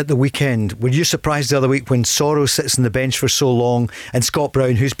match at the weekend? Were you surprised the other week when Sorrow sits on the bench for so long, and Scott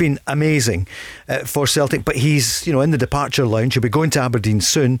Brown, who's been amazing for Celtic, but he's in the departure lounge, he'll be going to Aberdeen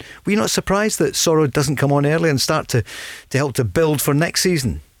soon. Were you not surprised that Sorrow doesn't come on early and start to help to build for next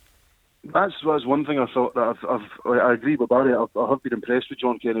season? That's one thing I thought that I agree with Barry. I have been impressed with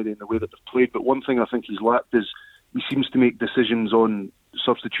John Kennedy in the way that they've played, but one thing I think he's lacked is he seems to make decisions on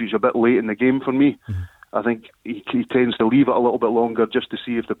substitutes a bit late in the game for me. Mm-hmm. I think he tends to leave it a little bit longer just to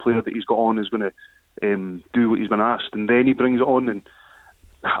see if the player that he's got on is going to do what he's been asked, and then he brings it on. And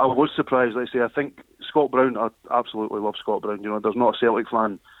I was surprised. Let's say I think Scott Brown, I absolutely love Scott Brown. There's not a Celtic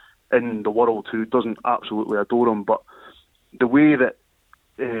fan in the world who doesn't absolutely adore him, but the way that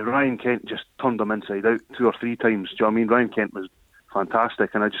Ryan Kent just turned them inside out 2 or 3 times. Do you know what I mean? Ryan Kent was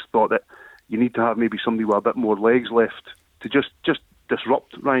fantastic, and I just thought that you need to have maybe somebody with a bit more legs left to just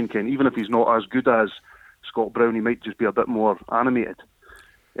disrupt Ryan Kent. Even if he's not as good as Scott Brown, he might just be a bit more animated.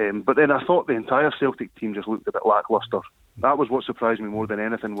 But then I thought the entire Celtic team just looked a bit lacklustre. That was what surprised me more than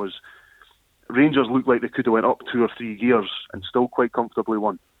anything. Was Rangers looked like they could have went up 2 or 3 gears and still quite comfortably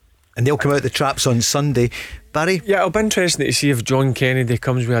won. And they'll come out the traps on Sunday. Barry? Yeah, it'll be interesting to see if John Kennedy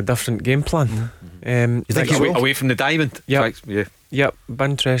comes with a different game plan. You think he will? Away from the diamond? Yeah. Yeah. Yep, be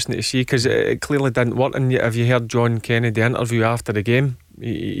interesting to see, because it clearly didn't work. And have you heard John Kennedy interview after the game?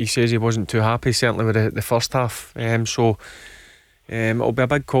 He says he wasn't too happy, certainly with the first half. So it'll be a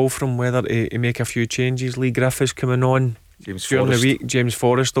big call for him whether to make a few changes. Lee Griffiths coming on during the week. James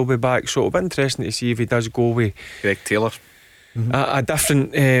Forrest will be back. So it'll be interesting to see if he does go with Greg Taylor. a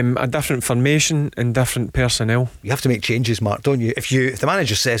different formation and different personnel. You have to make changes, Mark, don't you? If the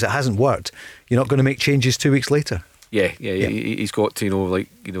manager says it hasn't worked, you're not going to make changes 2 weeks later. Yeah. He's got to, Greg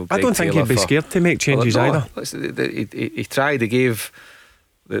I don't think Taylor he'd be scared to make changes either. He tried. He gave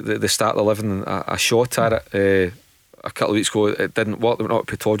the start 11 a shot at it a couple of weeks ago. It didn't work. They went up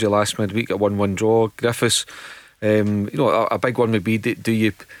to Pataudry last midweek, a 1-1 draw. Griffiths, a big one would be: do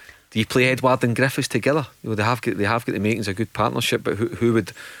you play Edouard and Griffiths together? They have got the makings of a good partnership, but who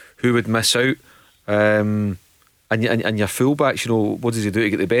would miss out? And your fullbacks, what does he do to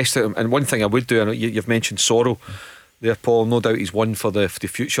get the best out of him? And one thing I would do, I know you've mentioned Sorrell there, Paul. No doubt he's one for the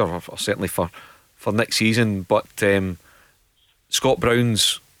future, or certainly for next season. But Scott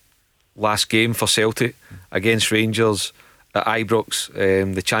Brown's last game for Celtic against Rangers at Ibrox,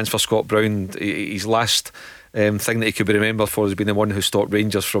 the chance for Scott Brown, his last thing that he could be remembered for has been the one who stopped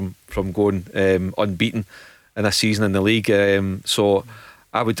Rangers from going unbeaten in a season in the league. So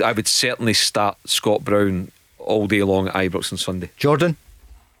I would certainly start Scott Brown all day long at Ibrox on Sunday. Jordan?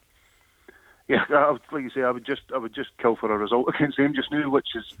 Yeah, like you say, I would just kill for a result against them just now,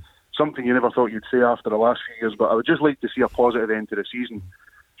 which is something you never thought you'd say after the last few years. But I would just like to see a positive end to the season.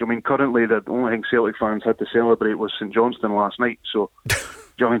 I mean, currently the only thing Celtic fans had to celebrate was St Johnstone last night. So, it's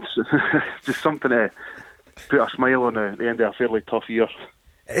just something to put a smile on the end of a fairly tough year.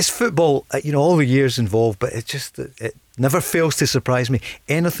 It's football, all the years involved, but it never fails to surprise me.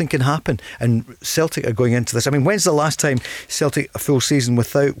 Anything can happen, and Celtic are going into this. I mean, when's the last time Celtic a full season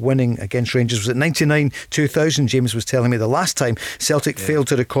without winning against Rangers? Was it 99-2000? James was telling me the last time Celtic failed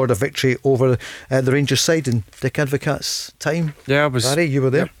to record a victory over the Rangers side in Dick Advocaat's time. Yeah, I was. Barry, you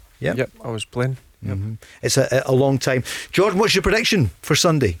were there. Yep, I was playing. Mm-hmm. It's a long time. Jordan, what's your prediction for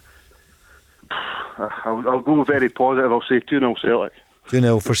Sunday? I'll go very positive. I'll say 2-0 Celtic.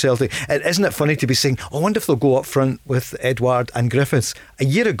 2-0 for Celtic. Isn't it funny to be saying, I wonder if they'll go up front with Edouard and Griffiths? A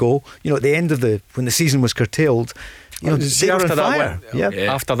year ago, at the end of when the season was curtailed, they were on fire.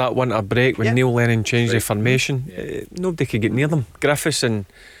 After that winter break, when Neil Lennon changed the formation, nobody could get near them. Griffiths and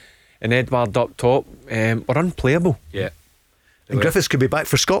Edouard up top were unplayable. Yeah. And Griffiths could be back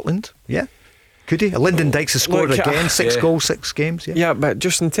for Scotland. Yeah. Could he? Lyndon Dykes has scored again, 6 goals, 6 games. Yeah, but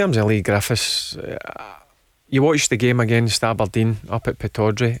just in terms of Lee Griffiths, you watch the game against Aberdeen up at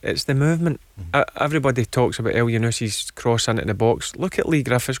Pataudry, it's the movement. Everybody talks about El Yunusi's cross into the box. Look at Lee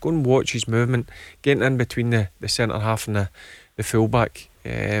Griffiths, go and watch his movement, getting in between the centre half and the full back.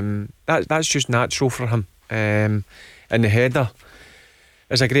 That's just natural for him. And the header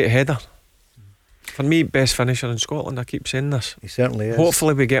is a great header. For me, best finisher in Scotland. I keep saying this. He certainly is.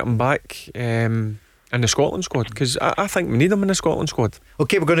 Hopefully we get him back in the Scotland squad, because I think we need him in the Scotland squad.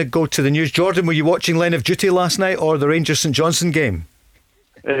 OK, we're going to go to the news. Jordan, were you watching Line of Duty last night or the Rangers St Johnstone game?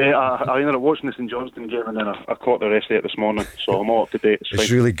 I ended up watching the St Johnstone game, and then I caught the rest of it this morning, so I'm all up to date. It's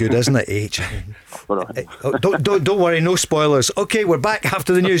really good, isn't it, H? Don't worry, no spoilers. OK, we're back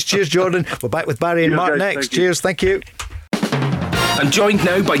after the news. Cheers, Jordan. We're back with Barry and Mark next. Cheers, thank you. I'm joined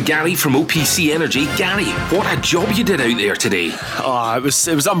now by Gary from OPC Energy. Gary, what a job you did out there today. It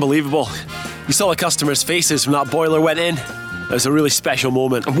was unbelievable. You saw the customers' faces when that boiler went in. It was a really special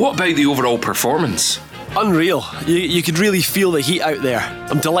moment. And what about the overall performance? Unreal. You could really feel the heat out there.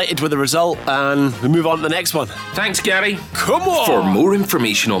 I'm delighted with the result, and we move on to the next one. Thanks, Gary. Come on! For more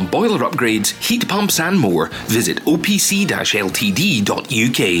information on boiler upgrades, heat pumps and more, visit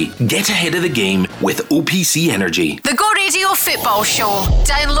opc-ltd.uk. Get ahead of the game with OPC Energy. The Go Radio Football Show.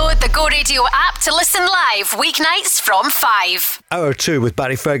 Download the Go Radio app to listen live weeknights from 5. Hour 2 with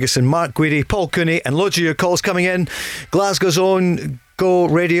Barry Ferguson, Mark Guidi, Paul Cooney, and loads of your calls coming in. Glasgow's own Go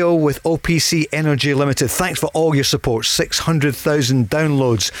Radio with OPC Energy Limited. Thanks for all your support. 600,000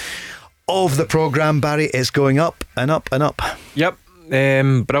 downloads of the programme, Barry. Is going up and up and up. Yep,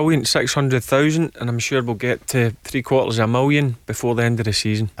 brilliant, 600,000, and I'm sure we'll get to 750,000 before the end of the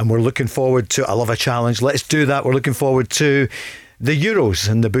season. And we're looking forward to, I love a challenge, let's do that. We're looking forward to the Euros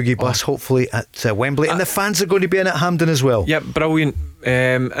and the Boogie Bus, hopefully at Wembley, and the fans are going to be in at Hampden as well. Yeah, brilliant.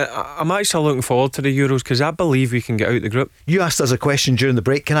 I'm actually looking forward to the Euros because I believe we can get out the group. You asked us a question during the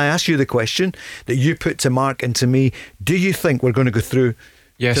break. Can I ask you the question that you put to Mark and to me? Do you think we're going to go through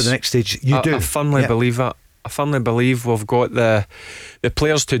to the next stage? You do? I firmly believe that. I firmly believe we've got the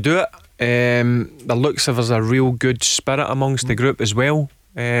players to do it. The looks of us a real good spirit amongst the group as well.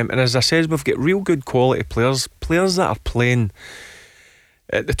 And as I said, we've got real good quality players that are playing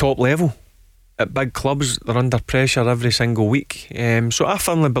at the top level at big clubs. They're under pressure every single week. So I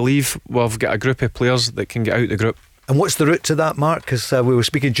firmly believe we've got a group of players that can get out the group. And what's the route to that, Mark? Because we were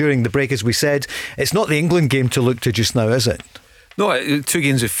speaking during the break, as we said, it's not the England game to look to just now, is it? No, 2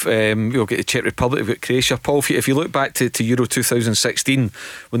 games of we'll get the Czech Republic, we've got Croatia. Paul, if you look back to Euro 2016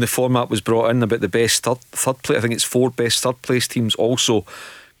 when the format was brought in about the best third place, I think it's 4 best third place teams also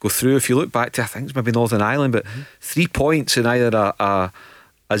go through. If you look back to, I think it's maybe Northern Ireland, but 3 points in either a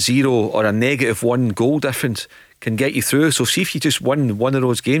 0 or a -1 goal difference can get you through. So see if you just win one of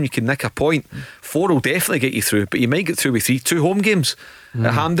those games, you can nick a point. 4 will definitely get you through, but you might get through with 2 home games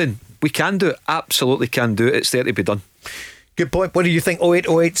at Hampden. We can do it, absolutely can do it. It's there to be done. Good point. What do you think?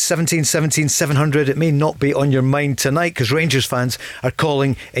 0808 17 17 700. It may not be on your mind tonight because Rangers fans are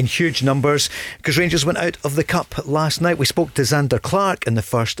calling in huge numbers because Rangers went out of the Cup last night. We spoke to Xander Clark in the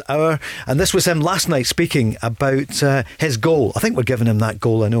first hour, and this was him last night speaking about his goal. I think we're giving him that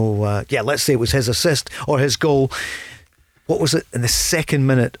goal. I know, let's say it was his assist or his goal. What was it in the second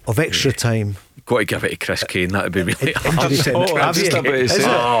minute of extra time? Got to give it to Chris Kane. That would be really hard.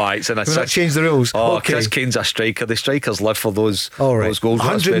 It's an assist. That changed the rules. Okay. Chris Kane's a striker. The strikers live for those goals.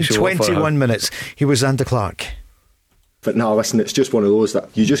 121 minutes. He was Xander Clark. But no, listen, it's just one of those that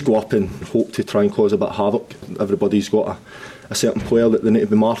you just go up and hope to try and cause a bit of havoc. Everybody's got a certain player that they need to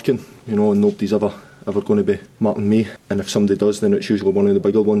be marking, and nobody's ever going to be marking me. And if somebody does, then it's usually one of the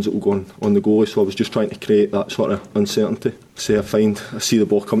bigger ones that will go on the goalie. So I was just trying to create that sort of uncertainty. Say I see the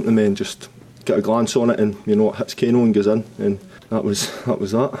ball come to me and just get a glance on it, and it hits Kano and goes in, and that was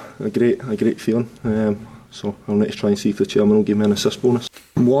that. A great feeling. So I'll need to try and see if the chairman will give me an assist bonus.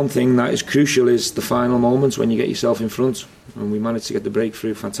 One thing that is crucial is the final moments when you get yourself in front, and we managed to get the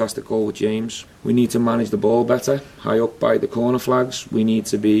breakthrough. Fantastic goal with James. We need to manage the ball better, high up by the corner flags. We need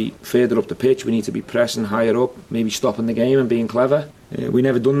to be further up the pitch. We need to be pressing higher up, maybe stopping the game and being clever. We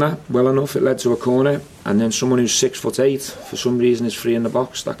never done that well enough. It led to a corner, and then someone who's 6'8" for some reason is free in the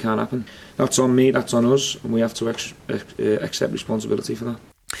box. That can't happen. That's on me, that's on us, and we have to accept responsibility for that.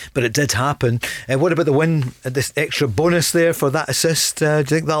 But it did happen. What about the win, this extra bonus there for that assist? Do you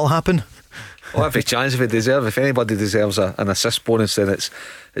think that'll happen? Oh, every chance if anybody deserves an assist bonus, then it's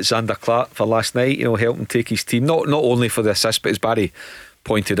Xander Clark for last night, helping take his team, not only for the assist, but as Barry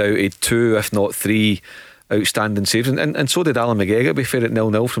pointed out, he had 2 if not 3 outstanding saves, and so did Alan McGregor, to be fair, at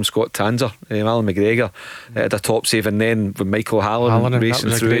 0-0 from Scott Tanzer. Alan McGregor had a top save, and then with Michael Halloran racing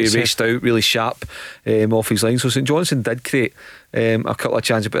through, he raced out really sharp off his line. So St Johnstone did create a couple of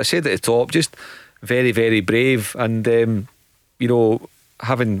chances, but I said at the top, just very, very brave, and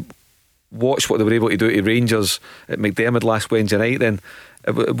having watched what they were able to do to Rangers at McDermott last Wednesday night, then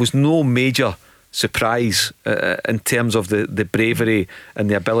it was no major surprise in terms of the bravery and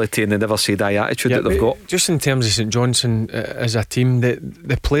the ability and the never say die attitude that they've got. Just in terms of St Johnstone as a team,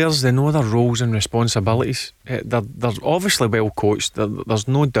 the players, they know their roles and responsibilities. They're obviously well coached. There's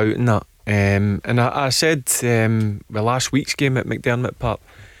no doubt in that. And I said last week's game at McDermott Park,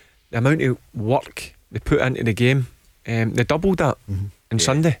 the amount of work they put into the game, they doubled that on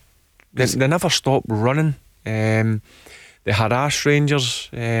Sunday. They never stopped running. They harassed Rangers.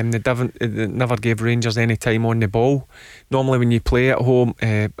 They never gave Rangers any time on the ball. Normally when you play at home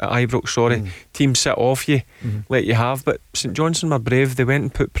at Ibrox, teams sit off you, let you have. But St Johnstone were brave. They went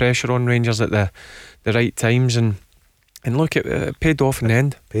and put pressure on Rangers at the right times, and look, it paid off in the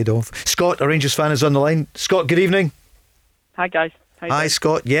end. Paid off. Scott, a Rangers fan, is on the line. Scott, good evening. Hi guys. Hi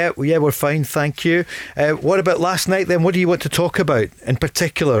Scott. Yeah, we're fine, thank you. What about last night then? What do you want to talk about in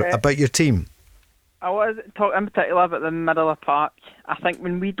particular about your team? I want to talk in particular about the middle of the park. I think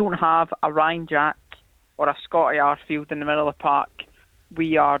when we don't have a Ryan Jack or a Scotty Arfield in the middle of the park,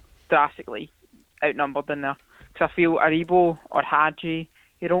 we are drastically outnumbered in there. Because I feel Aribo or Hadji,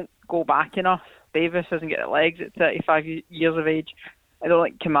 they don't go back enough. Davis doesn't get the legs at 35 years of age. I don't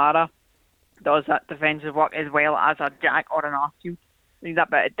think Kamara does that defensive work as well as a Jack or an Arfield. We need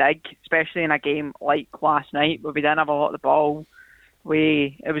that bit of dig, especially in a game like last night where we didn't have a lot of the ball.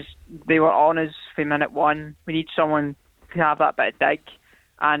 They were on us for minute 1. We need someone to have that bit of dig.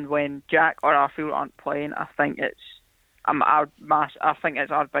 And when Jack or Arfield aren't playing, I think it's our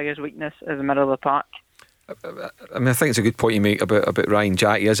biggest weakness is the middle of the park. I mean, I think it's a good point you make about Ryan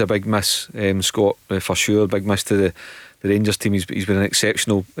Jack. He is a big miss, Scott, for sure. Big miss to the Rangers team. He's been an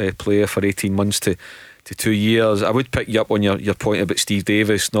exceptional player for 18 months to 2 years. I would pick you up on your point about Steve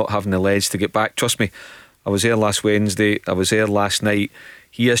Davis not having the legs to get back. Trust me, I was there last Wednesday, I was there last night.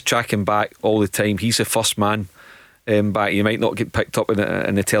 He is tracking back all the time. He's the first man back. You might not get picked up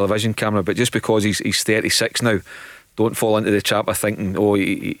in the television camera, but just because he's 36 now, don't fall into the trap of thinking, oh,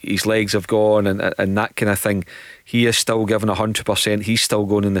 his legs have gone and that kind of thing. He is still giving 100%. He's still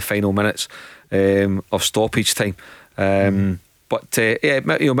going in the final minutes of stoppage time. But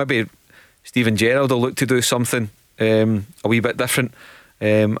maybe Steven Gerrard will look to do something a wee bit different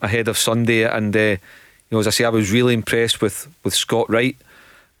ahead of Sunday. And as I say, I was really impressed with Scott Wright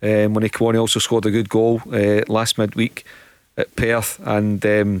when he came on. He also scored a good goal last midweek at Perth,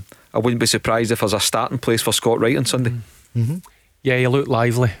 and I wouldn't be surprised if there's a starting place for Scott Wright on Sunday. Mm-hmm. Yeah, he looked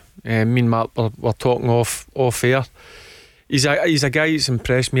lively. Me and Mark were talking off air. He's a guy that's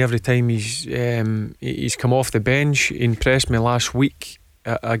impressed me every time he's come off the bench. He impressed me last week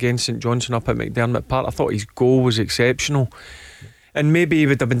against St Johnstone up at McDermott Park. I thought his goal was exceptional, and maybe he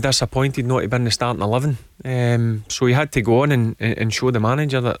would have been disappointed not to be in the starting 11. So he had to go on and show the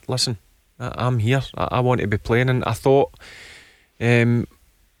manager that, listen, I'm here, I want to be playing. And I thought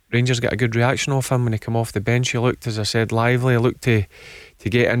Rangers got a good reaction off him when he came off the bench. He looked, as I said, lively. He looked to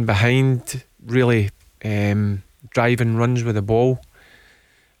get in behind, really driving runs with the ball.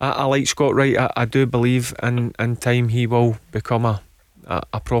 I like Scott Wright. I do believe in time he will become a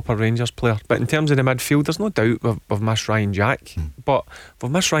proper Rangers player. But in terms of the midfield, there's no doubt we've missed Ryan Jack, but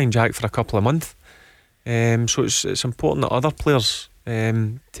we've missed Ryan Jack for a couple of months. So it's important that other players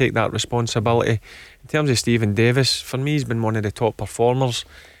take that responsibility. In terms of Stephen Davis, for me, he's been one of the top performers.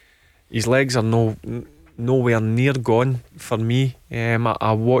 His legs are nowhere near gone for me.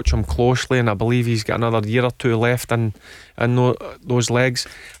 I watch him closely, and I believe he's got another year or two left in those legs.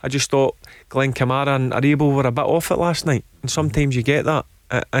 I just thought Glenn Kamara and Aribo were a bit off it last night, and sometimes you get that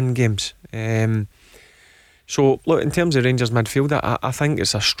in games. So look, in terms of Rangers midfield, I think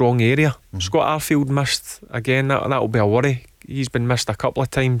it's a strong area. Scott Arfield missed again. That'll be a worry. He's been missed a couple of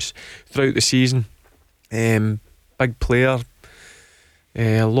times throughout the season. Big player,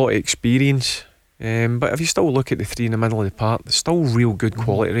 a lot of experience. But if you still look at the three in the middle of the park, there's still real good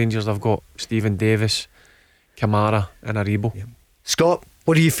quality Rangers. They've got Stephen Davis, Kamara and Aribo. Scott,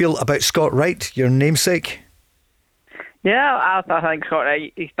 what do you feel about Scott Wright, your namesake? Yeah, I think Scott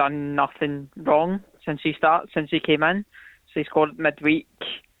Wright, he's done nothing wrong since he came in. So he scored midweek.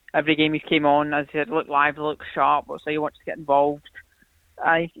 Every game he came on, as he said, looked live, looked sharp. So he wants to get involved.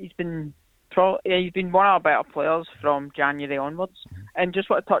 He's been one of our better players from January onwards. And just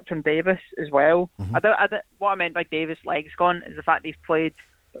want to touch on Davis as well. What I meant by Davis' legs gone is the fact he's played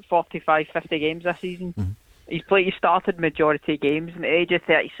 45, 50 games this season. He started majority of games, and at the age of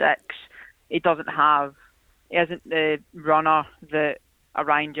 36, he isn't the runner that a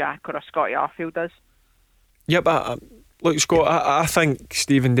Ryan Jack or a Scotty Arfield is. Yeah, but look, Scott, I think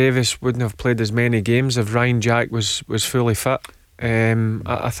Stephen Davis wouldn't have played as many games if Ryan Jack was fully fit.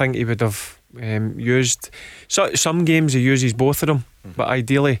 I think he would have used some games. He uses both of them, but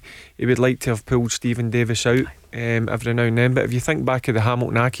ideally he would like to have pulled Stephen Davis out every now and then. But if you think back at the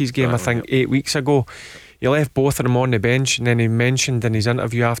Hamilton Accies game, I think 8 weeks ago, he left both of them on the bench, and then he mentioned in his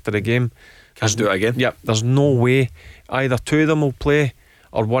interview after the game, can't do it again. Yep, there's no way either two of them will play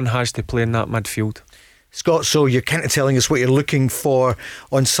or one has to play in that midfield. Scott, so you're kind of telling us what you're looking for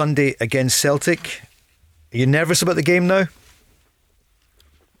on Sunday against Celtic. Are you nervous about the game now?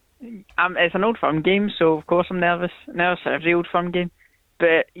 It's an Old Firm game, so of course I'm nervous at every Old Firm game.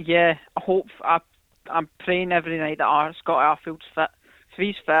 But yeah, I'm praying every night that Scott Arfield's fit. If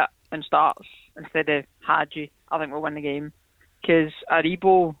he's fit and starts instead of Hadji, I think we'll win the game. Because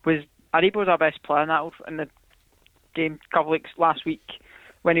Aribo was our best player in the game a couple of weeks last week.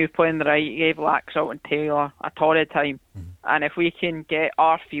 When he was playing the right, he gave Laxalt and Taylor a torrid time. And if we can get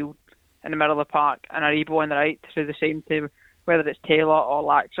Arfield in the middle of the park and Aribo on the right to do the same to whether it's Taylor or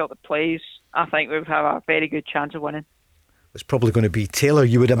Laxalt that plays, I think we would have a very good chance of winning. It's probably going to be Taylor,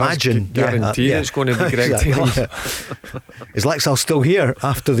 you would imagine. Guaranteed it's going to be Greg Taylor. Is Laxalt still here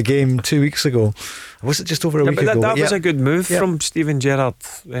after the game 2 weeks ago? Was it just over a week ago? That was a good move from Steven Gerrard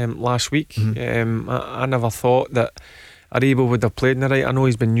last week. I never thought that Aribo would have played in the right. I know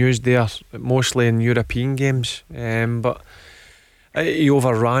he's been used there mostly in European games, but he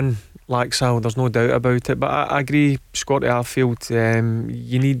overran Laxalt, there's no doubt about it. But I agree, Scotty Arfield,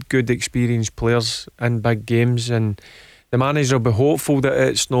 you need good experienced players in big games, and the manager will be hopeful that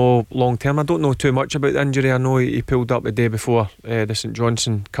it's no long term. I don't know too much about the injury. I know he pulled up the day before the St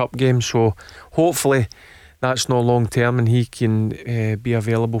Johnstone Cup game, so hopefully that's no long term and he can be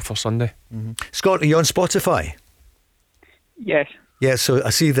available for Sunday. Scott, are you on Spotify? Yes. Yeah, so I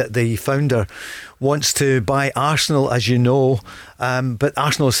see that the founder wants to buy Arsenal, as you know, but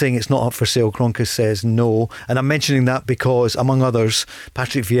Arsenal is saying it's not up for sale. Kroenke says no, and I'm mentioning that because, among others,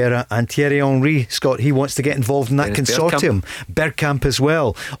 Patrick Vieira and Thierry Henry, Scott, he wants to get involved in that consortium. Bergkamp as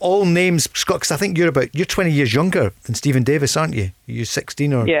well. All names, Scott, because I think you're 20 years younger than Stephen Davis, aren't you? You're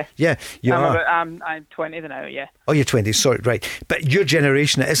 16 or yeah, you are. I'm 20 now. Yeah. Oh, you're 20. Sorry, right. But your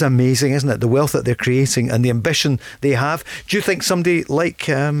generation, it is amazing, isn't it? The wealth that they're creating and the ambition they have. Do you think somebody like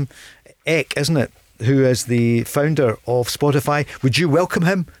Eck, isn't it, who is the founder of Spotify, would you welcome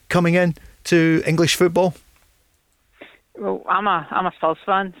him coming in to English football? Well, I'm a Spurs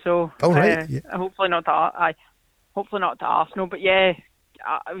fan, so hopefully not to Arsenal. But yeah,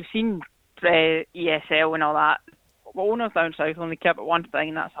 we've seen ESL and all that. Well, owners down south only care about one thing,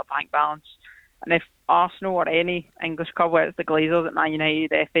 and that's our bank balance. And if Arsenal or any English club, whether it's the Glazers at Man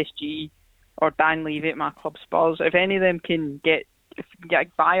United, FSG, or Dan Levy at my club Spurs, if any of them can get a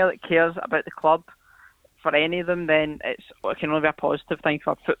buyer that cares about the club for any of them, then it can only be a positive thing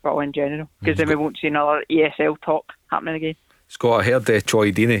for football in general, because then we won't see another ESL talk happening again. Scott, I heard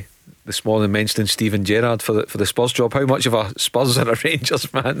Troy Deeney this morning mentioning Steven Gerrard for the Spurs job. How much of a Spurs or a Rangers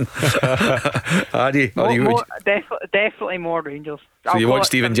fan are you? Definitely more Rangers. So you want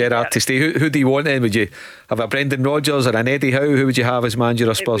Steven Gerrard to stay? Who do you want then? Would you have a Brendan Rodgers or an Eddie Howe? Who would you have as manager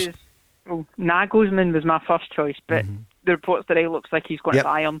of Spurs? Nagelsmann was my first choice, but the reports today looks like he's going to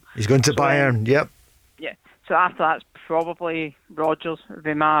Bayern. He's going to Bayern, yep. Yeah. So after that's probably Rodgers would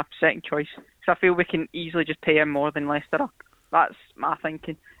be my second choice. So I feel we can easily just pay him more than Leicester. That's my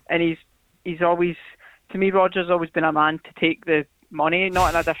thinking. And he's always, to me, Rodgers has always been a man to take the money,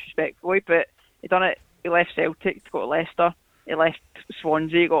 not in a disrespectful way, but he done it. He left Celtic to go to Leicester. He left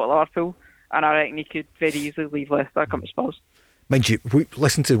Swansea to go to Liverpool, and I reckon he could very easily leave Leicester, come to Spurs. Mind you,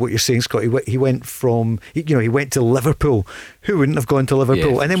 listen to what you're saying, Scott. He went to Liverpool. Who wouldn't have gone to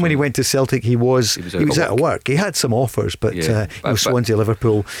Liverpool? Yeah, and then when he went to Celtic, he was out of work. He had some offers, but Swansea,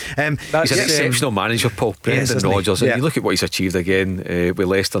 Liverpool. He's an exceptional manager, Paul. Brendan Rodgers. And you look at what he's achieved again with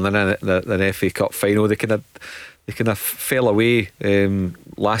Leicester in the FA Cup final. They kind of fell away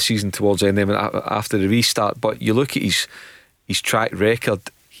last season towards the end after the restart. But you look at his track record.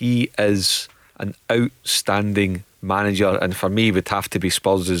 He is an outstanding manager, and for me would have to be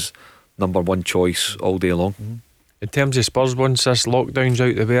Spurs' number one choice all day long. In terms of Spurs, once this lockdown's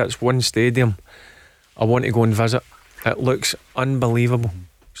out the way, it's one stadium I want to go and visit. It looks unbelievable.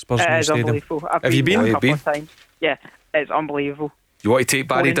 Spurs Stadium. Unbelievable. Have you been? A couple of times. Yeah, it's unbelievable. You want to take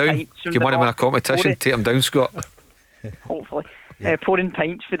Barry down? Do you want him in a competition? Take him down, Scott. Hopefully. Pouring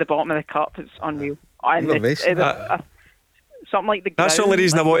pints for the bottom of the cup, it's unreal. Something like the that's the only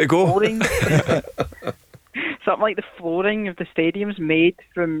reason I want to go. Something like the flooring of the stadium's made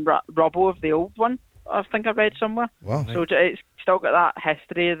from rubble of the old one, I think I read somewhere. Wow. So it's still got that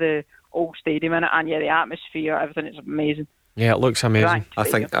history of the old stadium in it, and the atmosphere, everything is amazing. Yeah, it looks amazing. I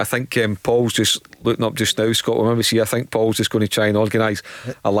think Paul's just looking up just now, Scott. Remember, I think Paul's just going to try and organise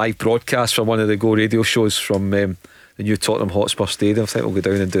a live broadcast from one of the Go Radio shows from the new Tottenham Hotspur Stadium. I think we'll go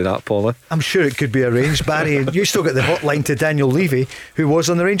down and do that, Paul. I'm sure it could be arranged, Barry. And you still got the hotline to Daniel Levy, who was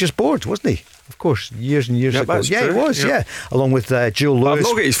on the Rangers board, wasn't he? Of course, years and years ago. Yeah, true. He was, along with Joe Lewis. I've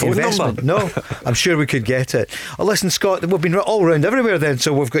not got his phone number. No, I'm sure we could get it. Oh, listen, Scott, we've been all around everywhere then,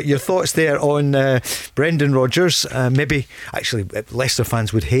 so we've got your thoughts there on Brendan Rodgers. Maybe, actually, Leicester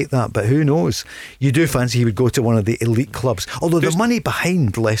fans would hate that, but who knows? You do fancy he would go to one of the elite clubs. Although the money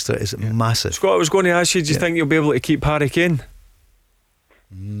behind Leicester is massive. Scott, I was going to ask you, do you think you'll be able to keep Harry Kane?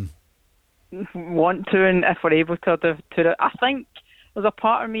 Want to, and if we're able to I think there's a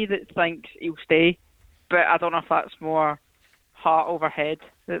part of me that thinks he'll stay, but I don't know if that's more heart over head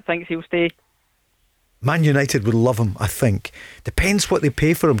that thinks he'll stay. Man United would love him, I think. Depends what they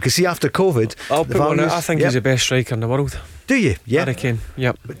pay for him, because see, after COVID, I'll put one out. I think he's the best striker in the world. Do you? Yeah. Harry Kane.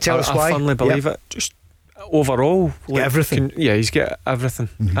 Yep. But tell us why. I firmly believe it. Just overall, everything. He's got everything.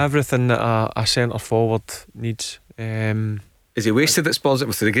 Everything that a centre forward needs. Is he wasted at Spurs?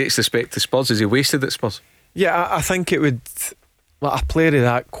 With the greatest respect to Spurs, is he wasted at Spurs? Yeah, I think it would. Like a player of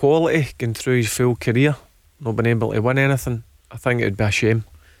that quality going through his full career, not been able to win anything, I think it would be a shame,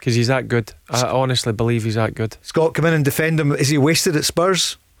 because he's that good. I honestly believe he's that good. Scott, come in and defend him. Is he wasted at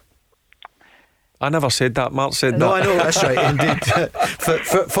Spurs? I never said that. Mark said that. No, I know, that's right, indeed.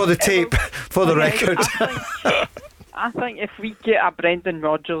 For the tape, for the record. I think if we get a Brendan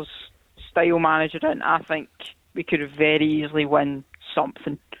Rodgers style manager in, I think we could very easily win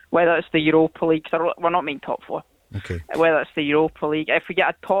something, whether it's the Europa League. Cause we're not making top 4. Okay. Whether it's the Europa League, if we get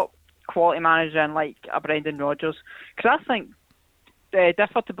a top quality manager in like a Brendan Rodgers, because I think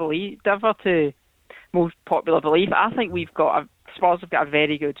differ to most popular belief, I think Spurs have got a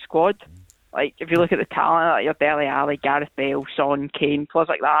very good squad. Like if you look at the talent, like your Dele Alli, Gareth Bale, Son, Kane, players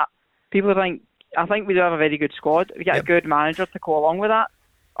like that, I think we do have a very good squad. We get a good manager to go along with that.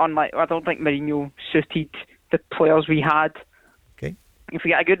 Unlike, I don't think Mourinho suited the players we had. Okay. If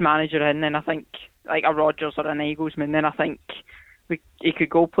we get a good manager in, then I think like a Rodgers or an Nagelsmann, then I think he could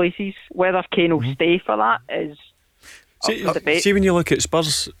go places. Whether Kane will stay for that is up for debate. See, when you look at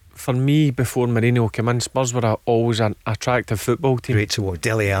Spurs, for me, before Mourinho came in, Spurs were always an attractive football team. Great to watch.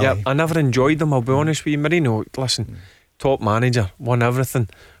 Dele Alli. Yeah, I never enjoyed them, I'll be honest with you. Mourinho, listen, top manager, won everything,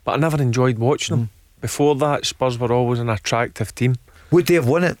 but I never enjoyed watching them. Before that, Spurs were always an attractive team. Would they have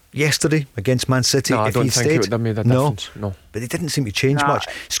won it yesterday against Man City No, if I don't he'd think stayed? it would have made a difference. No. But it didn't seem to change much.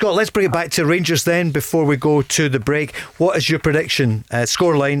 Scott, let's bring it back to Rangers then before we go to the break. What is your prediction,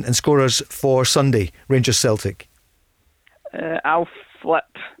 scoreline and scorers for Sunday, Rangers Celtic? I'll flip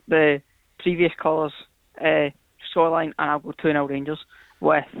the previous callers' scoreline and I'll go 2-0 Rangers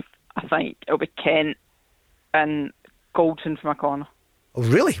with, I think it'll be Kent and Goldson from a corner. Oh,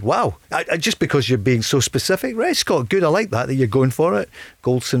 really? Wow. Just because you're being so specific. Right, Scott, good. I like that you're going for it.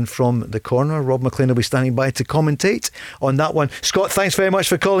 Goldson from the corner. Rob McLean will be standing by to commentate on that one. Scott, thanks very much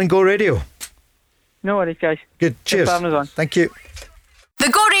for calling Go Radio. No worries, guys. Good. Cheers. Thank you. The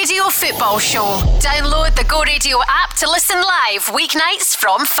Go Radio Football Show. Download the Go Radio app to listen live weeknights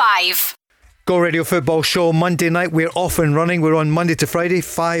from 5. Go Radio Football Show, Monday night. We're off and running. We're on Monday to Friday,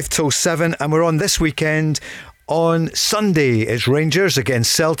 5 till 7. And we're on this weekend. On Sunday, it's Rangers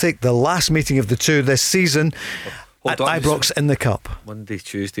against Celtic, the last meeting of the two this season at Ibrox in the Cup. Monday,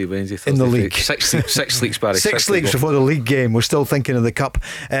 Tuesday, Wednesday, Thursday. In the league. 6 weeks, Barry. 6 weeks before the league game. We're still thinking of the Cup.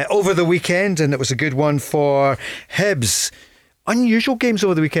 Over the weekend, and it was a good one for Hibs. Unusual games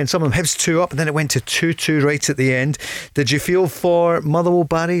over the weekend. Some of them, Hibs 2 up, and then it went to 2-2 right at the end. Did you feel for Motherwell,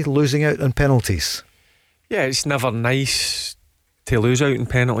 Barry, losing out on penalties? Yeah, it's never nice to lose out in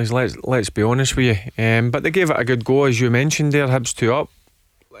penalties, let's be honest with you, but they gave it a good go, as you mentioned there. Hibs 2 up,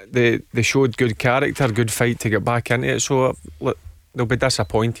 they showed good character, good fight to get back into it, so look, they'll be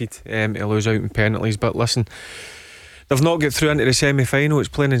disappointed to lose out in penalties. But listen, they've not got through into the semi-final. It's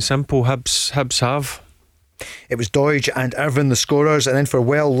plain and simple. Hibs have. It was Doidge and Irvin the scorers, and then for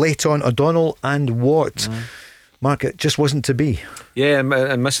Leighton, O'Donnell and Watt. Mark, it just wasn't to be. Yeah,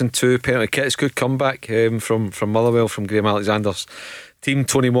 and missing 2 penalty kicks. Good comeback from Motherwell, from Graham Alexander's team.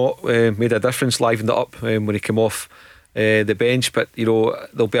 Tony Mott made a difference, livened it up when he came off the bench. But you know,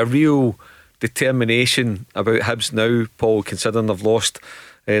 there'll be a real determination about Hibs now, Paul, considering they've lost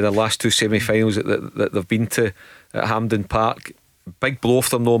their last 2 semi-finals that they've been to at Hampden Park. Big blow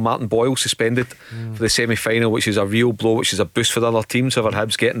for them though. Martin Boyle suspended for the semi-final, which is a real blow, which is a boost for the other teams. However,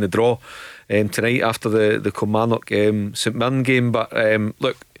 Hibs getting the draw tonight after the Kilmarnock St Mirren game. But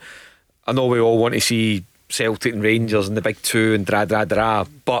look, I know we all want to see Celtic and Rangers and the big 2 and dra,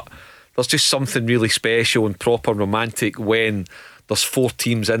 but there's just something really special and proper romantic when there's 4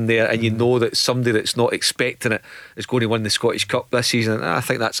 teams in there and you know that somebody that's not expecting it is going to win the Scottish Cup this season. And I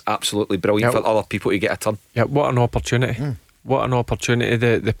think that's absolutely brilliant for other people to get a turn. Yeah, what an opportunity. What an opportunity.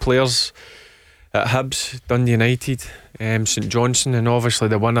 The players at Hibs, Dundee United, St Johnstone, and obviously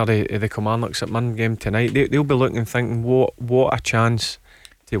the winner of the Kilmarnock St Mirren game tonight, they'll be looking and thinking, what a chance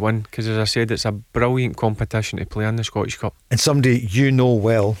to win, because as I said, it's a brilliant competition to play in the Scottish Cup. And somebody you know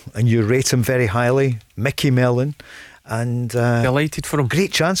well and you rate him very highly, Mickey Mellon, and delighted for him.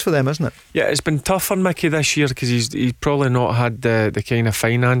 Great chance for them, isn't it? Yeah, it's been tough for Mickey this year because he's probably not had the kind of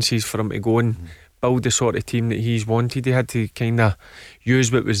finances for him to go and build the sort of team that he's wanted. He had to kind of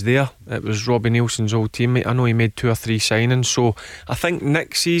use what was there. It was Robbie Nielsen's old teammate. I know he made 2 or 3 signings, so I think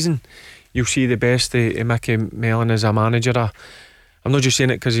next season you'll see the best of Mickey Mellon as a manager. I'm not just saying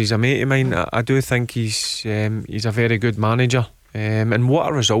it because he's a mate of mine. I do think he's a very good manager, and what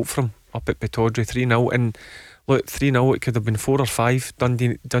a result from him up at Pittodrie, 3-0. And look, 3-0, it could have been 4 or 5.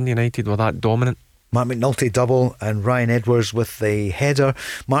 Dundee United were that dominant. Mark McNulty double and Ryan Edwards with the header.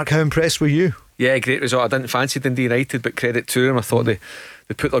 Mark, how impressed were you? Yeah, great result. I didn't fancy Dundee United, but credit to them. I thought they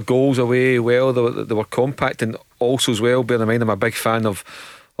put their goals away well. They were compact, and also as well, bear in mind I'm a big fan of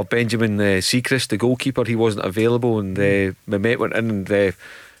Benjamin Siegrist, the goalkeeper. He wasn't available, and Mehmet went in and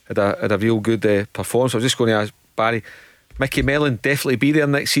had a real good performance. I was just going to ask Barry, Mickey Mellon definitely be there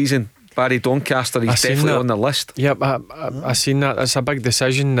next season. Barry Doncaster, he's definitely on the list. Yep, I seen that. It's a big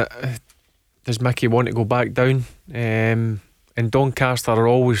decision. Does Mickey want to go back down? And Doncaster are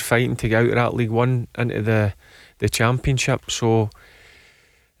always fighting to get out of that League One into the Championship. So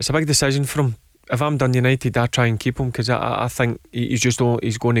it's a big decision for him. If I'm Dundee United, I try and keep him, because I think he's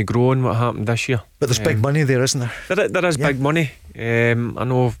going to grow in what happened this year. But there's big money there, isn't there? There is big money. I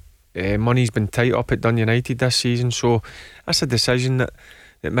know money's been tight up at Dundee United this season, so that's a decision that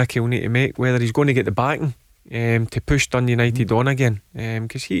Mickey will need to make, whether he's going to get the backing to push Dundee United on again,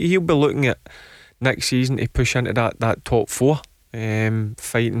 because he'll be looking at next season to push into that top four,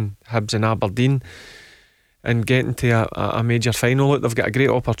 fighting Hibs and Aberdeen and getting to a major final. Look, they've got a great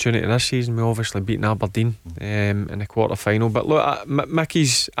opportunity this season. We obviously beaten Aberdeen in the quarter final, but look,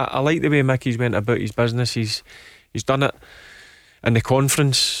 I like the way Mickey's went about his business. He's done it in the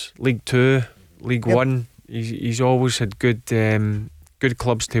Conference, League 2, League 1. He's always had good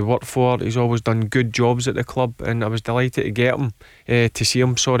clubs to work for. He's always done good jobs at the club, and I was delighted to get him get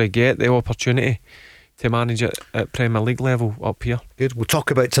the opportunity to manage it at Premier League level up here. Good. We'll talk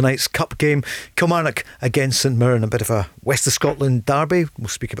about tonight's cup game, Kilmarnock against St Mirren, a bit of a West of Scotland derby. We'll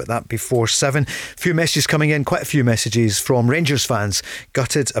speak about that before 7. Few messages coming in, quite a few messages from Rangers fans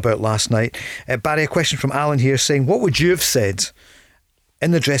gutted about last night. Barry, a question from Alan here saying, what would you have said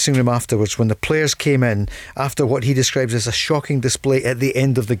in the dressing room afterwards when the players came in after what he describes as a shocking display at the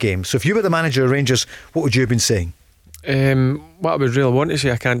end of the game? So if you were the manager of Rangers, what would you have been saying? What I would really want to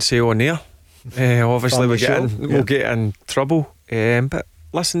say, I can't say on air. Obviously we'll get in trouble, but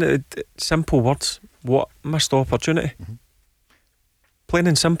listen, simple words. What missed opportunity? Plain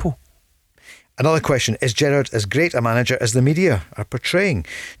and simple. Another question, is Gerrard as great a manager as the media are portraying?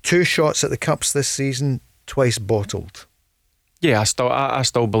 2 shots at the Cups this season, twice bottled. Yeah, I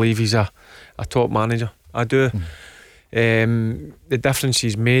still believe he's a top manager. I do. The difference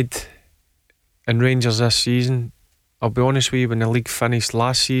he's made in Rangers this season, I'll be honest with you, when the league finished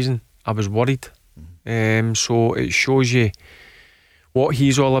last season, I was worried. So it shows you what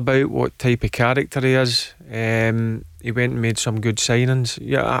he's all about, what type of character he is. He went and made some good signings.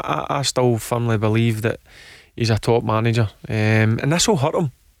 Yeah, I still firmly believe that he's a top manager, and this will hurt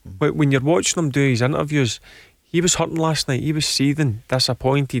him. But when you're watching him do his interviews, he was hurting last night. He was seething,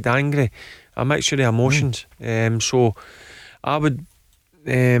 disappointed, angry, a mixture of emotions. So I would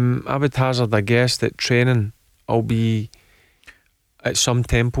hazard a guess that training will be at some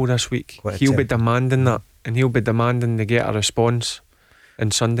tempo this week. He'll be demanding that, and he'll be demanding to get a response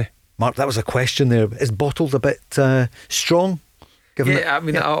on Sunday. Mark, that was a question there. Is bottled a bit strong?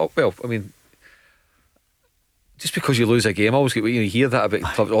 Just because you lose a game, I always get you hear that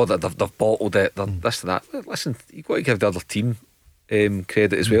about clubs, they've bottled it, this and that. Listen, you've got to give the other team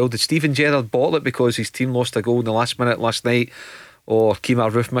credit as well. Did Steven Gerrard bottle it because his team lost a goal in the last minute last night, or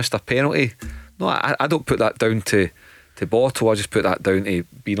Kemar Roof missed a penalty? No, I don't put that down to bottle. I just put that down to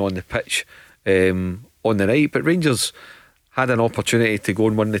being on the pitch on the night. But Rangers had an opportunity to go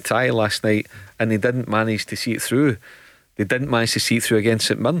and win the tie last night, and they didn't manage to see it through. They didn't manage to see it through against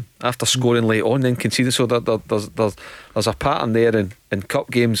St Mirren after scoring late on, then conceded. So there's a pattern there in cup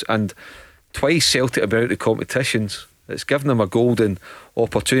games, and twice Celtic have been out of the competitions. It's given them a golden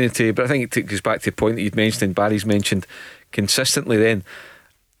opportunity. But I think it goes back to the point that you'd mentioned and Barry's mentioned consistently then.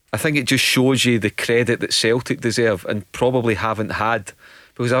 I think it just shows you the credit that Celtic deserve and probably haven't had,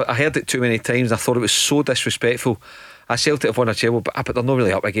 because I heard it too many times and I thought it was so disrespectful. Celtic have won a treble, but they're not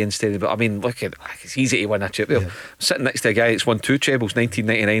really up against anybody. I mean, look, it's easy to win a treble. I'm sitting next to a guy that's won 2 trebles,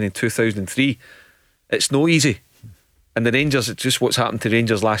 1999 and 2003. It's no easy. And the Rangers, it's just what's happened to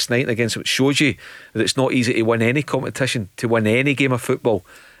Rangers last night against them. It shows you that it's not easy to win any competition, to win any game of football.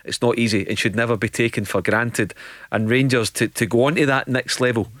 It's not easy and should never be taken for granted. And Rangers to go on to that next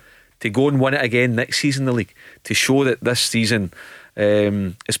level, to go and win it again next season in the league, to show that this season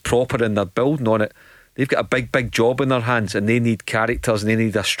is proper and they're building on it. They've got a big job in their hands, and they need characters and they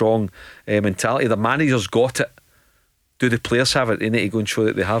need a strong mentality. The manager's got it. Do the players have it? They need to go and show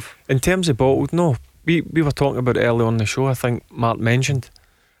that they have. In terms of bottled, no. We were talking about it earlier on the show. I think Mark mentioned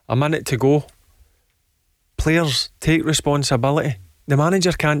a minute to go. Players take responsibility. The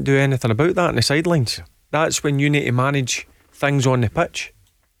manager can't do anything about that on the sidelines. That's when you need to manage things on the pitch,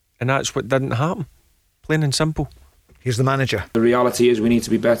 and that's what didn't happen. Plain and simple. Here's the manager. The reality is we need to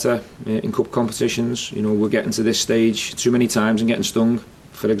be better in cup competitions. You know, we're getting to this stage too many times and getting stung.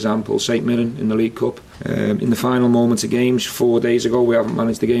 For example, St Mirren in the League Cup. In the final moments of games 4 days ago, we haven't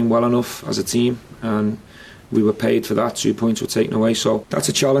managed the game well enough as a team, and we were paid for that. 2 points were taken away. So that's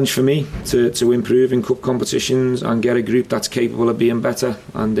a challenge for me to improve in cup competitions and get a group that's capable of being better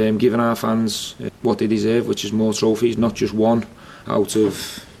and giving our fans what they deserve, which is more trophies, not just 1 out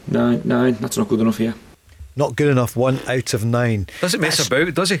of 9. That's not good enough here. Not good enough, 1 out of 9. Doesn't mess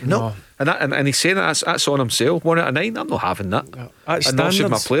about, does he? No. And he's saying that's on himself. 1 out of 9. I'm not having that. And not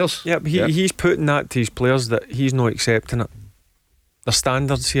should my players. Yeah, but he's putting that to his players that he's not accepting it. The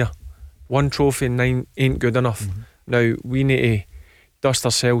standards here. 1 trophy in 9 ain't good enough. Now we need to dust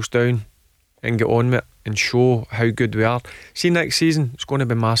ourselves down and get on with it and show how good we are. See, next season it's going to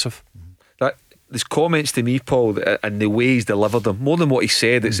be massive. There's comments to me, Paul, and the way he's delivered them, more than what he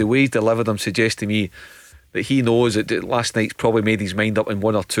said, it's the way he's delivered them suggests to me that he knows that last night's probably made his mind up in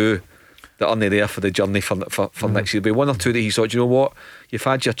 1 or 2 that aren't there for the journey for next year. There'll be 1 or 2 that he thought, you know what, you've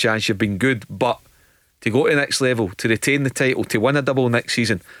had your chance, you've been good, but to go to the next level, to retain the title, to win a double next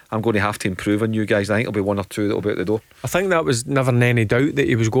season, I'm going to have to improve on you guys. I think there'll be 1 or 2 that'll be out the door. I think that was never any doubt that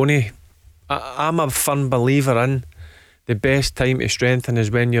he was going to. I'm a firm believer in the best time to strengthen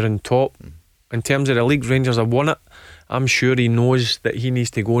is when you're in top. In terms of the league, Rangers have won it. I'm sure he knows that he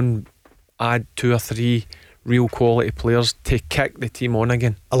needs to go and add 2 or 3 real quality players to kick the team on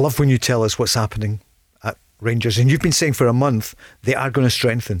again. I love when you tell us what's happening at Rangers, and you've been saying for a month they are going to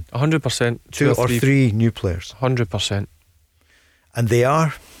strengthen 100%. 2 or 3 new players. 100%. And they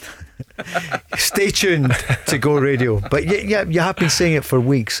are. Stay tuned to Go Radio. But yeah, you have been saying it for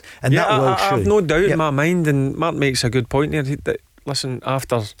weeks, and that will show. I've no doubt in my mind, and Mark makes a good point here. Listen,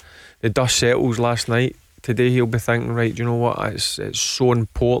 after the dust settles last night, today he'll be thinking, right, you know what, it's so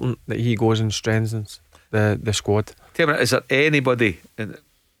important that he goes and strengthens the squad. Tell me, is there anybody,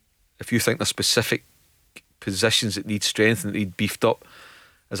 if you think there's specific positions that need strengthened, that need beefed up,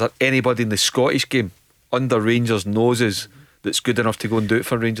 is there anybody in the Scottish game under Rangers' noses that's good enough to go and do it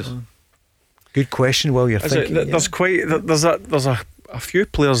for Rangers? Good question. Well, you're thinking there's a few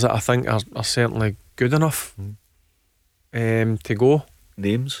players that I think are certainly good enough to go.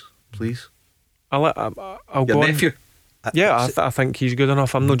 Names, please. I'll Your go nephew. Yeah, I think he's good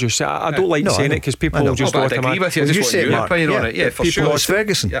enough. I'm not just saying. I don't like saying it because people just automatically. I agree with you. I just want your opinion on it. Yeah, for sure. It's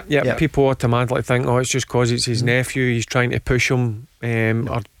Ferguson. Yeah, people automatically think, oh, it's just because it's his nephew. He's trying to push him,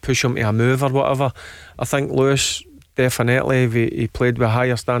 or push him to a move or whatever. I think Lewis definitely, if he played with a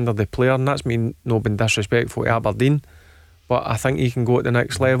higher standard of player, and that's me not being disrespectful to Aberdeen, but I think he can go at the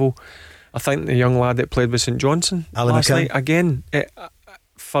next level. I think the young lad that played with St Johnstone last night, again,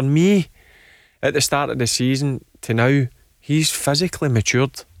 for me, at the start of the season to now, he's physically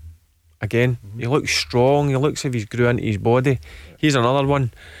matured again. He looks strong, he looks as if he's grew into his body. He's another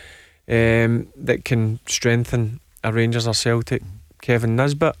one that can strengthen a Rangers or Celtic. Kevin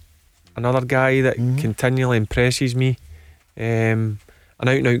Nisbet, another guy that continually impresses me, an out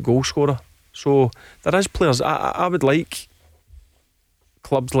and out goal scorer. So there is players. I would like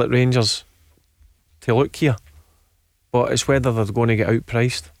clubs like Rangers to look here, but it's whether they're going to get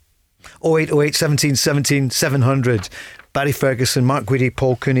outpriced. 0808 17 17 700. Barry Ferguson, Mark Guidi,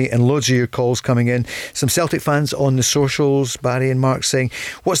 Paul Cooney, and loads of your calls coming in. Some Celtic fans on the socials, Barry and Mark, saying,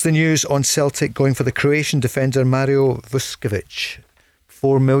 what's the news on Celtic going for the Croatian defender Mario Vuskovic?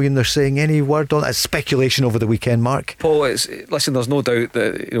 4 million, they're saying. Any word on that? It's speculation over the weekend, Mark. Paul, listen, there's no doubt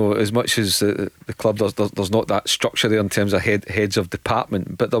that, you know, as much as the club there's not that structure there in terms of heads of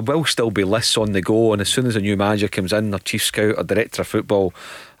department, but there will still be lists on the go, and as soon as a new manager comes in, or chief scout, or director of football,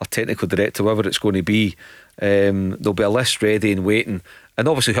 or technical director, whoever it's going to be, there'll be a list ready and waiting. And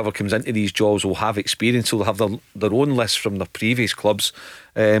obviously whoever comes into these jobs will have experience, so they'll have their own list from their previous clubs.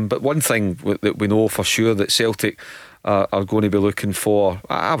 But one thing that we know for sure, that Celtic are going to be looking for,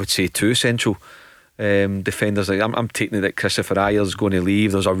 I would say, 2 central defenders. I'm taking it that Christopher Ayer's going to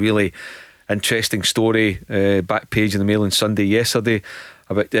leave. There's a really interesting story, back page in the Mail on Sunday yesterday,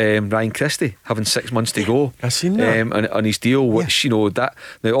 about Ryan Christie having 6 months to go. I seen that on his deal, which, you know, that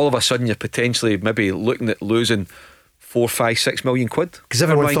now all of a sudden you're potentially maybe looking at losing 4, 5, 6 million quid, because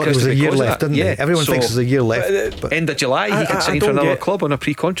everyone thought there was a year left, didn't they? Everyone thinks there's a year left, but end of July he can sign for another club on a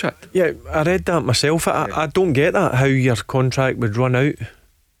pre-contract. Yeah, I read that myself. I don't get that, how your contract would run out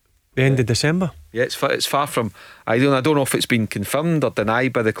the end of December. Yeah, it's far from. I don't know if it's been confirmed or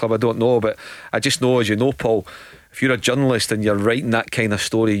denied by the club. I don't know, but I just know, as you know, Paul, if you're a journalist and you're writing that kind of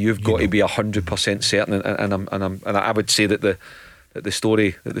story, you've got to be 100% certain. And I would say that the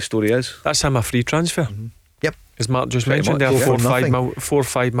story is that's him a free transfer. Yep, as Mark just mentioned, there, £4 or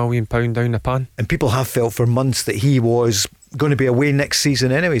 £5 million down the pan. And people have felt for months that he was going to be away next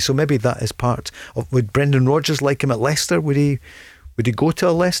season anyway. So maybe that is part of. Would Brendan Rodgers like him at Leicester? Would he go to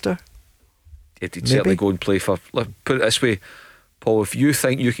a Leicester? He'd certainly go and play for. Put it this way, Paul, if you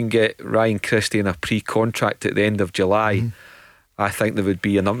think you can get Ryan Christie in a pre-contract at the end of July, I think there would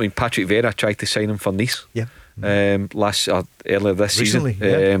be. I mean, Patrick Vieira tried to sign him for Nice. Yeah. earlier this Recently,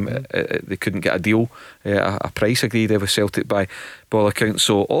 season. They couldn't get a deal, a price agreed with Celtic by all accounts.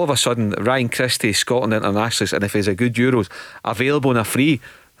 So all of a sudden, Ryan Christie, Scotland internationalist, and if he's a good Euros available in a free,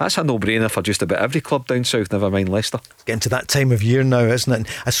 that's a no-brainer for just about every club down south, never mind Leicester. It's getting to that time of year now, isn't it? And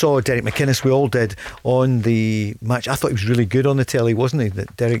I saw Derek McInnes, we all did, on the match. I thought he was really good on the telly, wasn't he?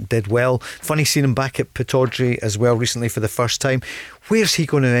 That Derek did well. Funny seeing him back at Pittodrie as well recently for the first time. Where's he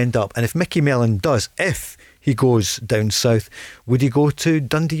going to end up? And if Mickey Mellon does, if he goes down south, would he go to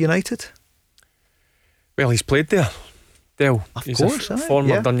Dundee United? Well, he's played there, Dale. He's a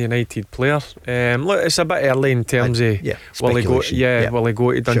former Dundee United player. Look, it's a bit early in terms of will he go? Will he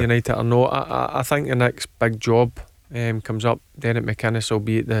go to Dundee United or not? I think the next big job comes up. Derek McInnes will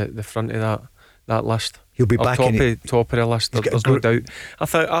be at the front of that list. He'll be back top of the list. There's no doubt. I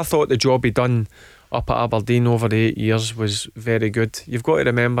thought the job he done up at Aberdeen over the 8 years was very good. You've got to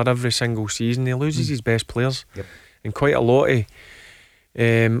remember, every single season he loses his best players, and quite a lot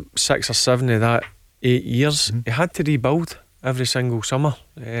of 6 or 7 of that 8 years he had to rebuild every single summer.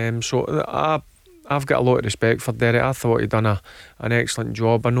 So I've got a lot of respect for Derek. I thought he'd done an excellent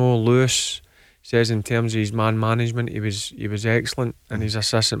job. I know Lewis says in terms of his man management he was excellent, and his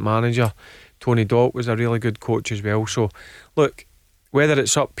assistant manager Tony Dock was a really good coach as well. So look, whether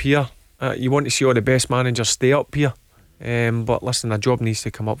it's up here, you want to see all the best managers stay up here, but listen, a job needs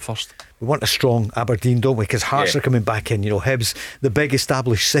to come up first. We want a strong Aberdeen, don't we? Because Hearts are coming back in. You know, Hibs, the big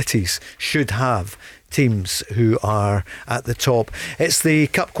established cities, should have teams who are at the top. It's the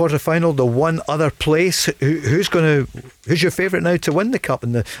Cup quarter-final, the one other place. Who's your favourite now to win the Cup?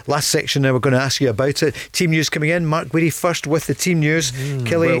 In the last section now, we're going to ask you about it. Team news coming in. Mark Guidi first with the team news.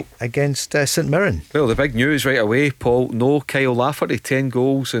 Killie against St Mirren. Well, the big news right away, Paul. No Kyle Lafferty, 10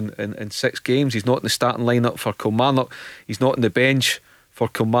 goals in 6 games. He's not in the starting lineup for Kilmarnock. He's not on the bench for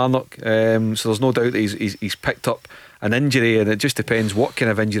Kilmarnock. So there's no doubt that he's picked up an injury, and it just depends what kind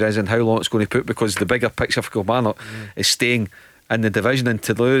of injury it is and how long it's going to put, because the bigger picture for Kilmarnock is staying in the division, and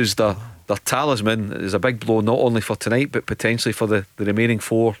to lose their talisman is a big blow, not only for tonight but potentially for the remaining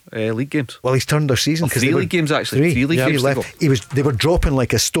 4 league games. Well, he's turned their season, because 3 league games actually. 3 league games left. They were dropping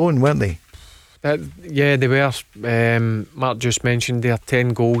like a stone, weren't they? Yeah, they were. Mark just mentioned there,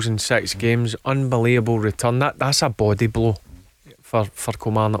 10 goals in 6 games. Unbelievable return. That's a body blow for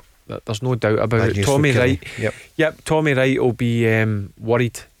Kilmarnock. There's no doubt about it. Tommy Wright. Yep, Tommy Wright will be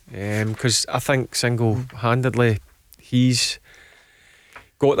worried, because I think single-handedly he's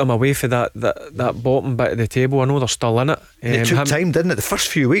got them away for that bottom bit of the table. I know they're still in it. It took time, didn't it? The first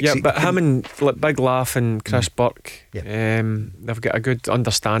few weeks. Yeah, but him and Big Laugh and Chris Burke, they've got a good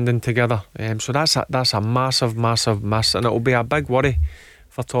understanding together. So that's a massive miss, and it'll be a big worry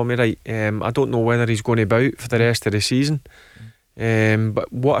for Tommy Wright. I don't know whether he's going to be out for the rest of the season.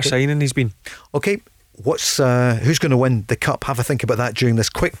 But what a signing he's been. Okay, who's going to win the Cup? Have a think about that during this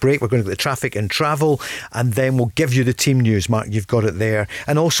quick break. We're going to get the traffic and travel, and then we'll give you the team news. Mark, you've got it there.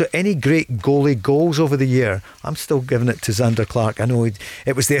 And also any great goalie goals over the year. I'm still giving it to Xander Clark. I know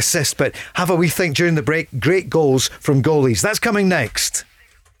it was the assist, but have a wee think during the break. Great goals from goalies. That's coming next.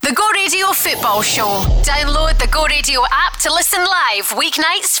 The Go Radio Football Show. Download the Go Radio app to listen live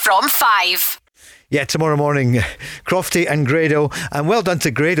weeknights from 5. Yeah, tomorrow morning, Crofty and Grado. And well done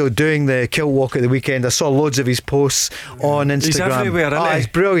to Grado doing the kill walk at the weekend. I saw loads of his posts on Instagram. He's everywhere, isn't he? He's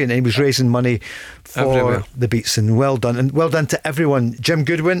brilliant. He was raising money for the Beats, and well done. And well done to everyone. Jim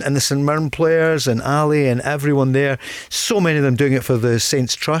Goodwin and the St Mirren players and Ali and everyone there. So many of them doing it for the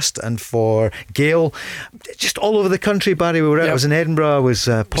Saints Trust and for Gail. Just all over the country, Barry. We were out. I was in Edinburgh. I was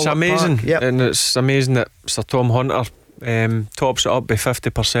It's amazing. Yep. And it's amazing that Sir Tom Hunter tops it up by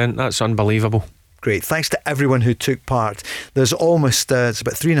 50%. That's unbelievable. Great. Thanks to everyone who took part. There's almost it's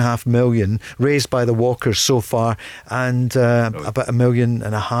about 3.5 million raised by the walkers so far, and about 1.5 million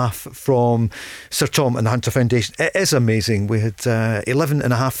from Sir Tom and the Hunter Foundation. It is amazing. We had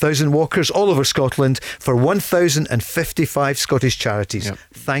 11,500 walkers all over Scotland for 1,055 Scottish charities. Yep.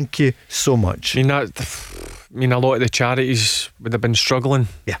 Thank you so much. I mean, a lot of the charities would have been struggling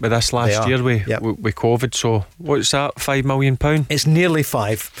with this last year with COVID. So what's that, £5 million? It's nearly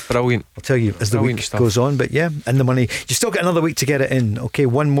 5. Brilliant. I'll tell you as the week goes on. But yeah, and the money, you still got another week to get it in. Okay,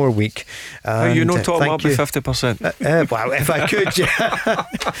 one more week. You know, top up by 50%. Well, if I could,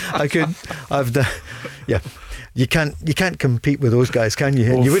 I could. I've done. Yeah. You can't compete with those guys, can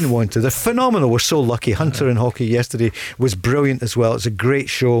you? Oof. You wouldn't want to. They're phenomenal. We're so lucky. Hunter in hockey yesterday was brilliant as well. It's a great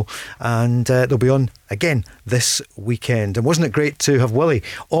show, and they'll be on again this weekend. And wasn't it great to have Willie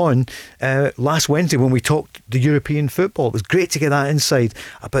on last Wednesday when we talked the European football? It was great to get that insight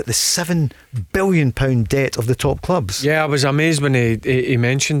about the £7 billion debt of the top clubs. Yeah, I was amazed when he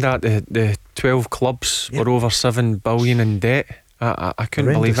mentioned that the 12 clubs were over 7 billion in debt. I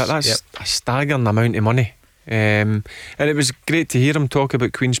couldn't believe it. That's a staggering amount of money. And it was great to hear him talk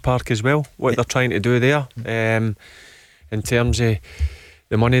about Queen's Park as well, what they're trying to do there, in terms of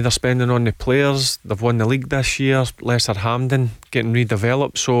the money they're spending on the players. They've won the league this year. Lesser Hampden getting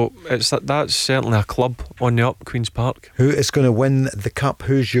redeveloped, so that's certainly a club on the up, Queen's Park. Who is going to win the cup?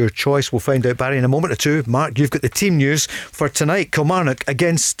 Who's your choice? We'll find out, Barry, in a moment or two. Mark, you've got the team news for tonight. Kilmarnock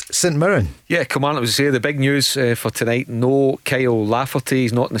against St Mirren. Yeah, Kilmarnock was the big news for tonight. No Kyle Lafferty.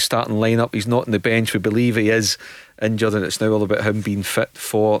 He's not in the starting lineup. He's not on the bench. We believe he is injured, and it's now all about him being fit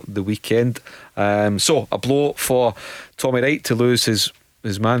for the weekend. So a blow for Tommy Wright to lose his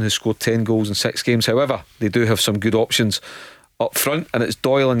man who scored 10 goals in 6 games. However, they do have some good options up front, and it's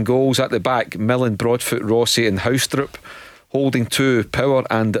Doyle in goals. At the back, Millen, Broadfoot, Rossi and Houstrup. Holding 2, Power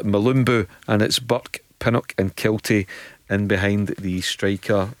and Malumbu, and it's Burke, Pinnock and Kilty in behind the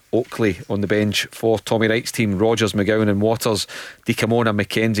striker. Oakley on the bench for Tommy Wright's team. Rogers, McGowan and Waters, Dikamona,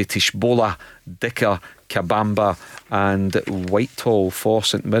 McKenzie, Tishbola, Dicker, Kabamba and Whitehall. For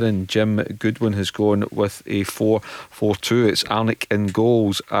St Mirren, Jim Goodwin has gone with a 4-4-2. It's Arnick in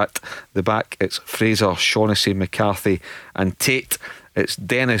goals. At the back, it's Fraser, Shaughnessy, McCarthy and Tate. It's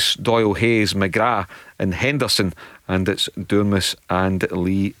Dennis, Doyle, Hayes, McGrath and Henderson, and it's Durmus and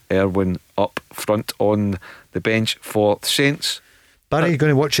Lee Irwin up front. On the bench for the Saints, Barry, you're going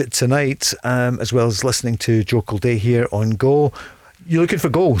to watch it tonight, as well as listening to Joe Kilday here on Go. You're looking for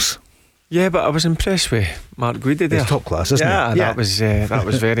goals? Yeah, but I was impressed with Mark Guidi there. It's top class, isn't it? Yeah, that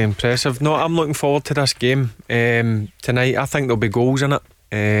was very impressive. No, I'm looking forward to this game tonight. I think there'll be goals in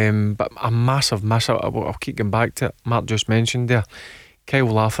it, but a massive miss. I'll keep going back to it. Mark just mentioned there, Kyle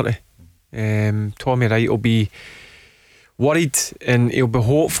Lafferty. Tommy Wright will be worried, and he'll be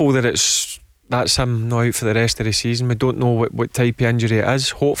hopeful that that's him not out for the rest of the season. We don't know what type of injury it is.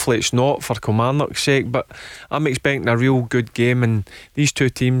 Hopefully it's not, for Kilmarnock's sake, but I'm expecting a real good game, and these two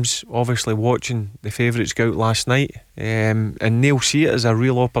teams obviously watching the favourites go out last night, and they'll see it as a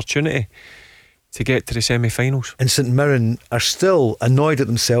real opportunity to get to the semi-finals. And St Mirren are still annoyed at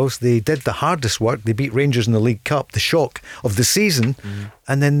themselves. They did the hardest work. They beat Rangers in the League Cup, the shock of the season,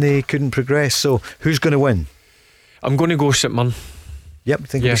 and then they couldn't progress. So who's going to win? I'm going to go St Mirren. Yep,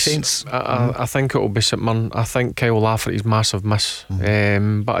 think it'll be Saints. I think it'll be St Mirren. I think Kyle Lafferty's massive miss.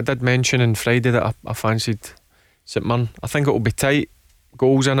 But I did mention on Friday that I fancied St Mirren. I think it'll be tight.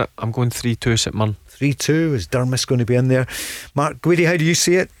 Goals in it. I'm going 3-2 St Mirren. 3-2. Is Dermis going to be in there? Mark Guidi, how do you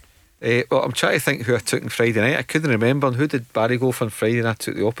see it? Well, I'm trying to think who I took on Friday night. I couldn't remember. Who did Barry go for on Friday, and I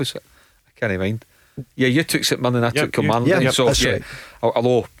took the opposite? I can't mind. Yeah, you took St Mirren and I took Kilmarnock. That's right.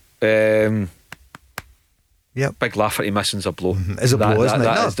 Although Big Lafferty missing's a blow. Is a blow, isn't it?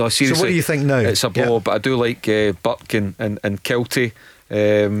 No, seriously, so what do you think now? It's a blow, but I do like Burke and Kilty,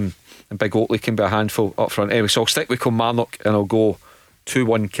 and Big Oakley can be a handful up front. Anyway, so I'll stick with Kilmarnock and I'll go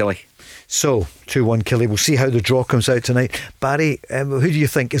 2-1 Killie. So 2-1 Killie. We'll see how the draw comes out tonight. Barry, who do you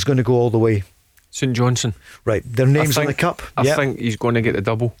think is going to go all the way? St Johnstone. Right, their names on the cup. I think he's going to get the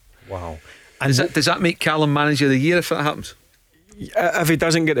double. Wow. And does that make Callum manager of the year if that happens? If he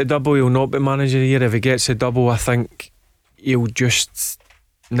doesn't get the double, he'll not be manager of the year. If he gets the double, I think he'll just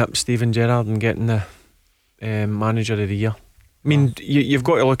nip Steven Gerrard and getting the manager of the year. I mean, you've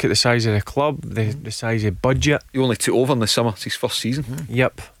got to look at the size of the club, the size of budget. He only took over in the summer. It's his first season.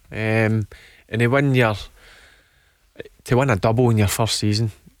 Yep. And to win a double in your first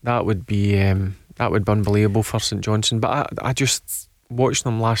season, that would be unbelievable for St Johnstone. But I just watched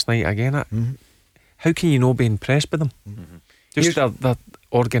them last night again. How can you not be impressed with them? Just their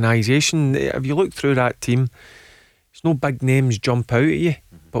organisation. If you look through that team, there's no big names jump out at you,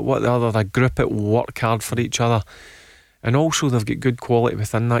 but what the group that work hard for each other, and also they've got good quality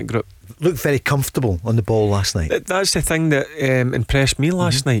within that group. Looked very comfortable on the ball last night. That's the thing that impressed me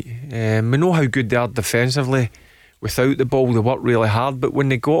last night. We know how good they are defensively. Without the ball, they work really hard, but when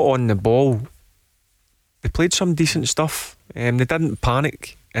they got on the ball, they played some decent stuff. They didn't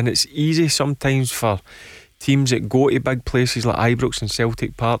panic, and it's easy sometimes for teams that go to big places like Ibrox and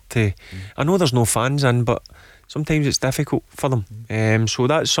Celtic Park to, I know there's no fans in, but sometimes it's difficult for them. So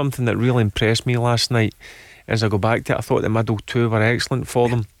that's something that really impressed me last night. As I go back to it, I thought the middle two were excellent for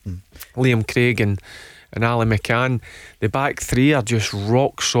them. Liam Craig and Ali McCann. The back three are just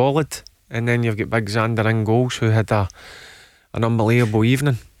rock solid, and then you've got Big Xander in goals, who had an unbelievable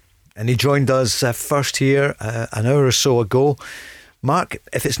evening. And he joined us first here an hour or so ago. Mark,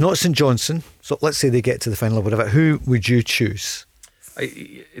 if it's not St Johnstone, so let's say they get to the final or whatever, who would you choose?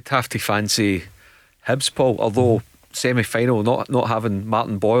 I'd have to fancy Hibs, Paul, although semi-final, not having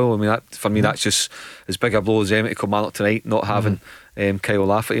Martin Boyle. I mean, that, for me, that's just as big a blow as them to come out tonight. Not having Kyle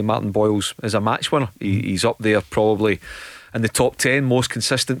Lafferty. Martin Boyle's is a match winner. He's up there probably in the top 10 most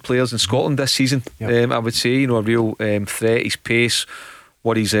consistent players in Scotland this season. I would say, you know, a real threat. His pace,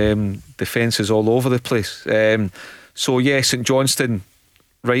 what his defence is all over the place. So yeah, St Johnstone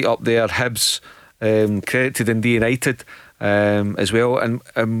right up there. Hibs, credit to Dundee United as well.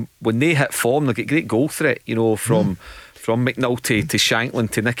 And when they hit form, they get great goal threat. You know, from McNulty to Shanklin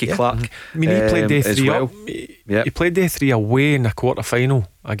to Nicky Clark. I mean, he played day 3 well. up. He played day 3 away in the quarter final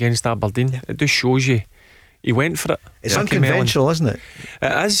against Aberdeen. It just shows you he went for it. It's unconventional, isn't it?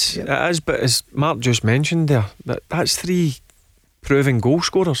 It is, but as Mark just mentioned there, that's 3 proven goal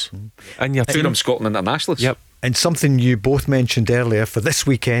scorers in your team. 2 of them Scotland internationalists. Yep. And something you both mentioned earlier for this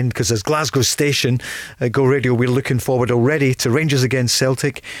weekend, because as Glasgow Station at Go Radio, we're looking forward already to Rangers against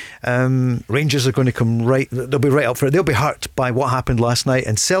Celtic. Rangers are going to come they'll be right up for it. They'll be hurt by what happened last night.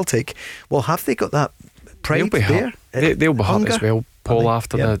 And Celtic, well, have they got that pride there? They'll be hurt as well, Paul,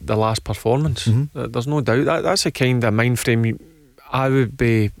 after the last performance. There's no doubt. That's the kind of mind frame I would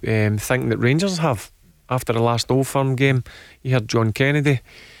be thinking that Rangers have after the last Old Firm game. You heard John Kennedy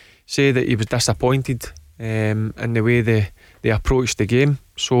say that he was disappointed in the way they approached the game.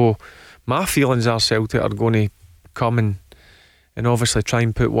 So my feelings are Celtic are going to come and obviously try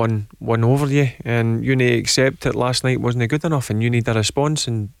and put one over you, and you need to accept that last night wasn't good enough and you need a response,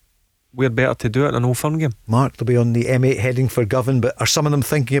 and we're better to do it in an Old Firm game. Mark, they'll be on the M8 heading for Govan, but are some of them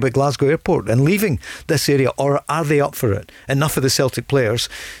thinking about Glasgow Airport and leaving this area, or are they up for it? Enough of the Celtic players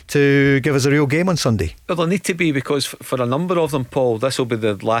to give us a real game on Sunday? Well, they'll need to be, because for a number of them, Paul, this will be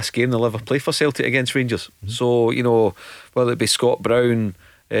the last game they'll ever play for Celtic against Rangers. So, you know, whether it be Scott Brown,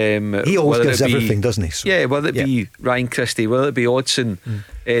 he always gives everything, doesn't he? So, yeah, whether it be Ryan Christie, whether it be Hodgson,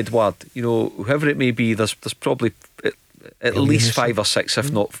 Edward, you know, whoever it may be, there's probably at least 5 or 6,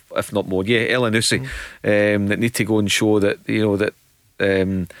 if not more. Yeah, Elyounoussi, that need to go and show that, you know, that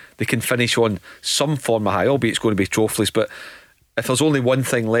they can finish on some form of high, albeit it's going to be trophyless. But if there's only one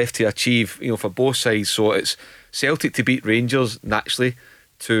thing left to achieve, you know, for both sides, so it's Celtic to beat Rangers naturally,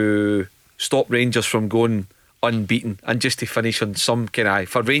 to stop Rangers from going unbeaten, and just to finish on some kind of high.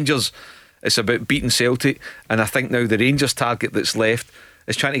 For Rangers, it's about beating Celtic, and I think now the Rangers target that's left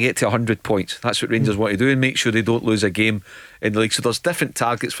is trying to get to 100 points. That's what Rangers want to do, and make sure they don't lose a game in the league. So there's different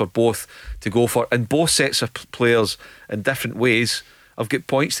targets for both to go for, and both sets of players in different ways have got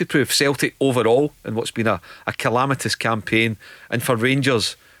points to prove. Celtic overall in what's been a calamitous campaign, and for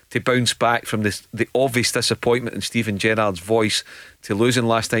Rangers to bounce back from the obvious disappointment in Stephen Gerrard's voice to losing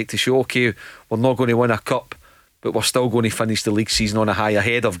last night, to show, okay, we're not going to win a cup, but we're still going to finish the league season on a high,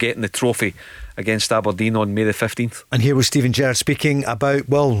 ahead of getting the trophy against Aberdeen on May the 15th. And here was Stephen Gerrard speaking about,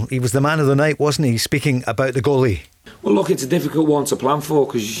 well, he was the man of the night, wasn't he? Speaking about the goalie. Well, look, it's a difficult one to plan for,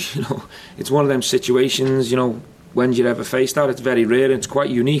 because, you know, it's one of them situations, you know, when you ever face that, it's very rare and it's quite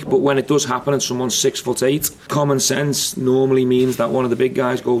unique. But when it does happen and someone's 6'8", common sense normally means that one of the big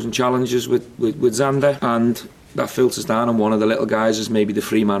guys goes and challenges with Xander, and that filters down on one of the little guys as maybe the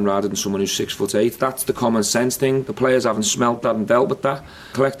free man rather than someone who's 6'8". That's the common sense thing. The players haven't smelt that and dealt with that.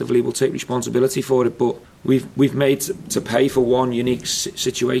 Collectively we'll take responsibility for it, but we've made to pay for one unique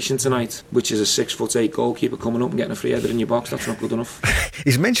situation tonight, which is a 6'8" goalkeeper coming up and getting a free header in your box. That's not good enough.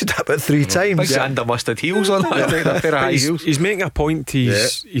 He's mentioned that about 3 times. Big Xander must have heels on that. A pair of high heels. He's making a point to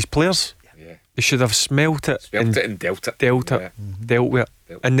his players. They should have smelt it and dealt with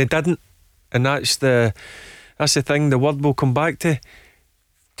it, and they didn't. And that's the thing the word will come back to.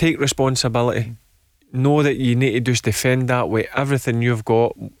 Take responsibility. Know that you need to just defend that with everything you've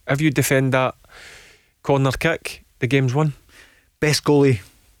got. If you defend that corner kick, the game's won. Best goalie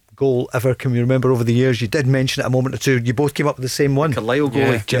goal ever, can you remember over the years? You did mention it a moment or two. You both came up with the same one. Carlisle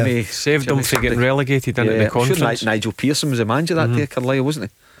goalie, Jimmy saved them from getting relegated into the conference. Sure, Nigel Pearson was the manager that day, Carlisle,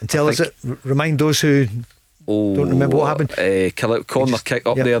 wasn't he? And tell us it, remind those who don't remember what happened. Corner kick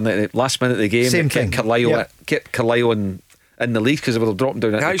up there in the last minute of the game. Same thing. Kept Carlisle in the lead because they were dropping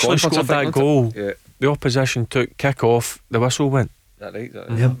down. They actually scored that goal. The opposition took kick off. The whistle went. That right?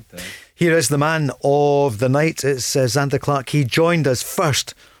 Here is the man of the night. It's Xander Clark. He joined us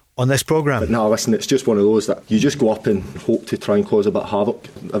first on this programme. But no, listen, it's just one of those that you just go up and hope to try and cause a bit of havoc.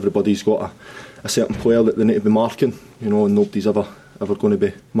 Everybody's got a certain player that they need to be marking, you know, and nobody's ever going to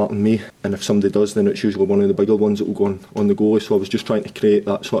be marking me. And if somebody does, then it's usually one of the bigger ones that will go on the goalie. So I was just trying to create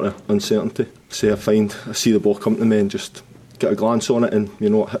that sort of uncertainty. Say I see the ball come to me and just get a glance on it, and you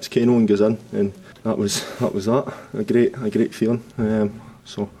know, it hits Kano and goes in, and that was a great feeling.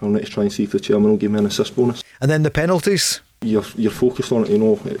 So I'll need to try and see if the chairman will give me an assist bonus. And then the penalties. you're focused on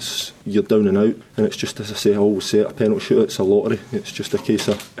it. You're down and out, and it's just, as I say, I always say, a penalty shoot, it's a lottery. It's just a case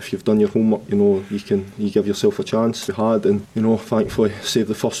of, if you've done your homework, you give yourself a chance. We had, and thankfully saved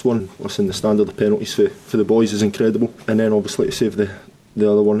the first one. Listen, the standard of penalties for the boys is incredible, and then obviously to save the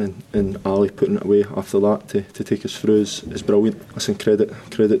other one and Ali putting it away after that to take us through is brilliant. Listen,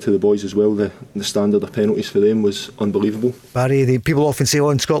 credit to the boys as well. The standard of penalties for them was unbelievable. Barry, people often say,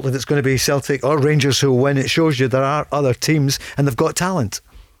 in Scotland it's going to be Celtic or Rangers who win. It shows you there are other teams and they've got talent.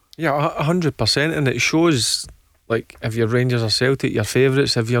 Yeah, 100%, and it shows, like, if you're Rangers or Celtic, your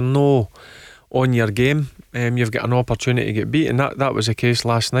favourites, if you're no on your game, you've got an opportunity to get beat, and that was the case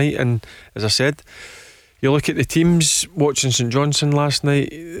last night. And as I said, you look at the teams watching St Johnstone last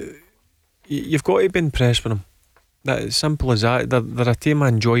night, you've got to be impressed with them. That's simple as that. They're a team I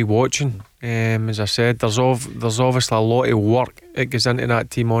enjoy watching. As I said, there's obviously a lot of work that goes into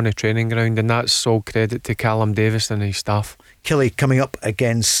that team on the training ground, and that's all credit to Callum Davis and his staff. Killie coming up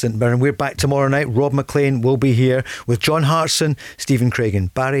against St Mirren. We're back tomorrow night. Rob McLean will be here with John Hartson, Stephen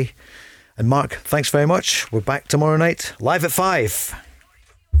Craigan. Barry and Mark, thanks very much. We're back tomorrow night, live at 5.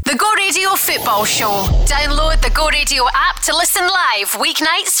 The Go Radio Football Show. Download the Go Radio app to listen live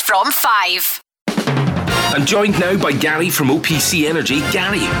weeknights from 5. I'm joined now by Gary from OPC Energy.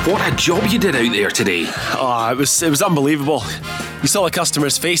 Gary, what a job you did out there today. It was unbelievable. You saw the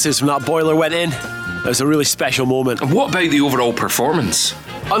customers' faces when that boiler went in. It was a really special moment. And what about the overall performance?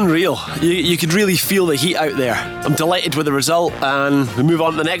 Unreal. You could really feel the heat out there. I'm delighted with the result, and we move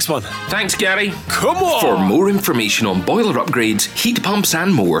on to the next one. Thanks, Gary. Come on! For more information on boiler upgrades, heat pumps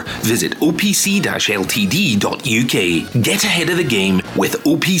and more, visit opc-ltd.uk. Get ahead of the game with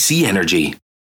OPC Energy.